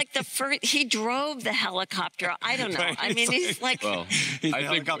mean, he's like the first. He drove the helicopter. I don't know. Right, I mean, he's like. Well, I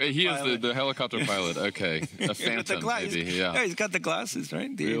think he is the helicopter pilot. Okay, a phantom maybe. Yeah, he's got the glasses,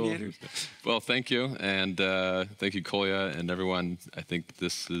 right? The aviators. Well, thank you, and thank you, Kolja, and everyone. I think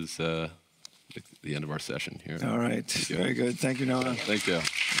this is the end of our session here. All right, very good. Thank you, Noah. Thank you.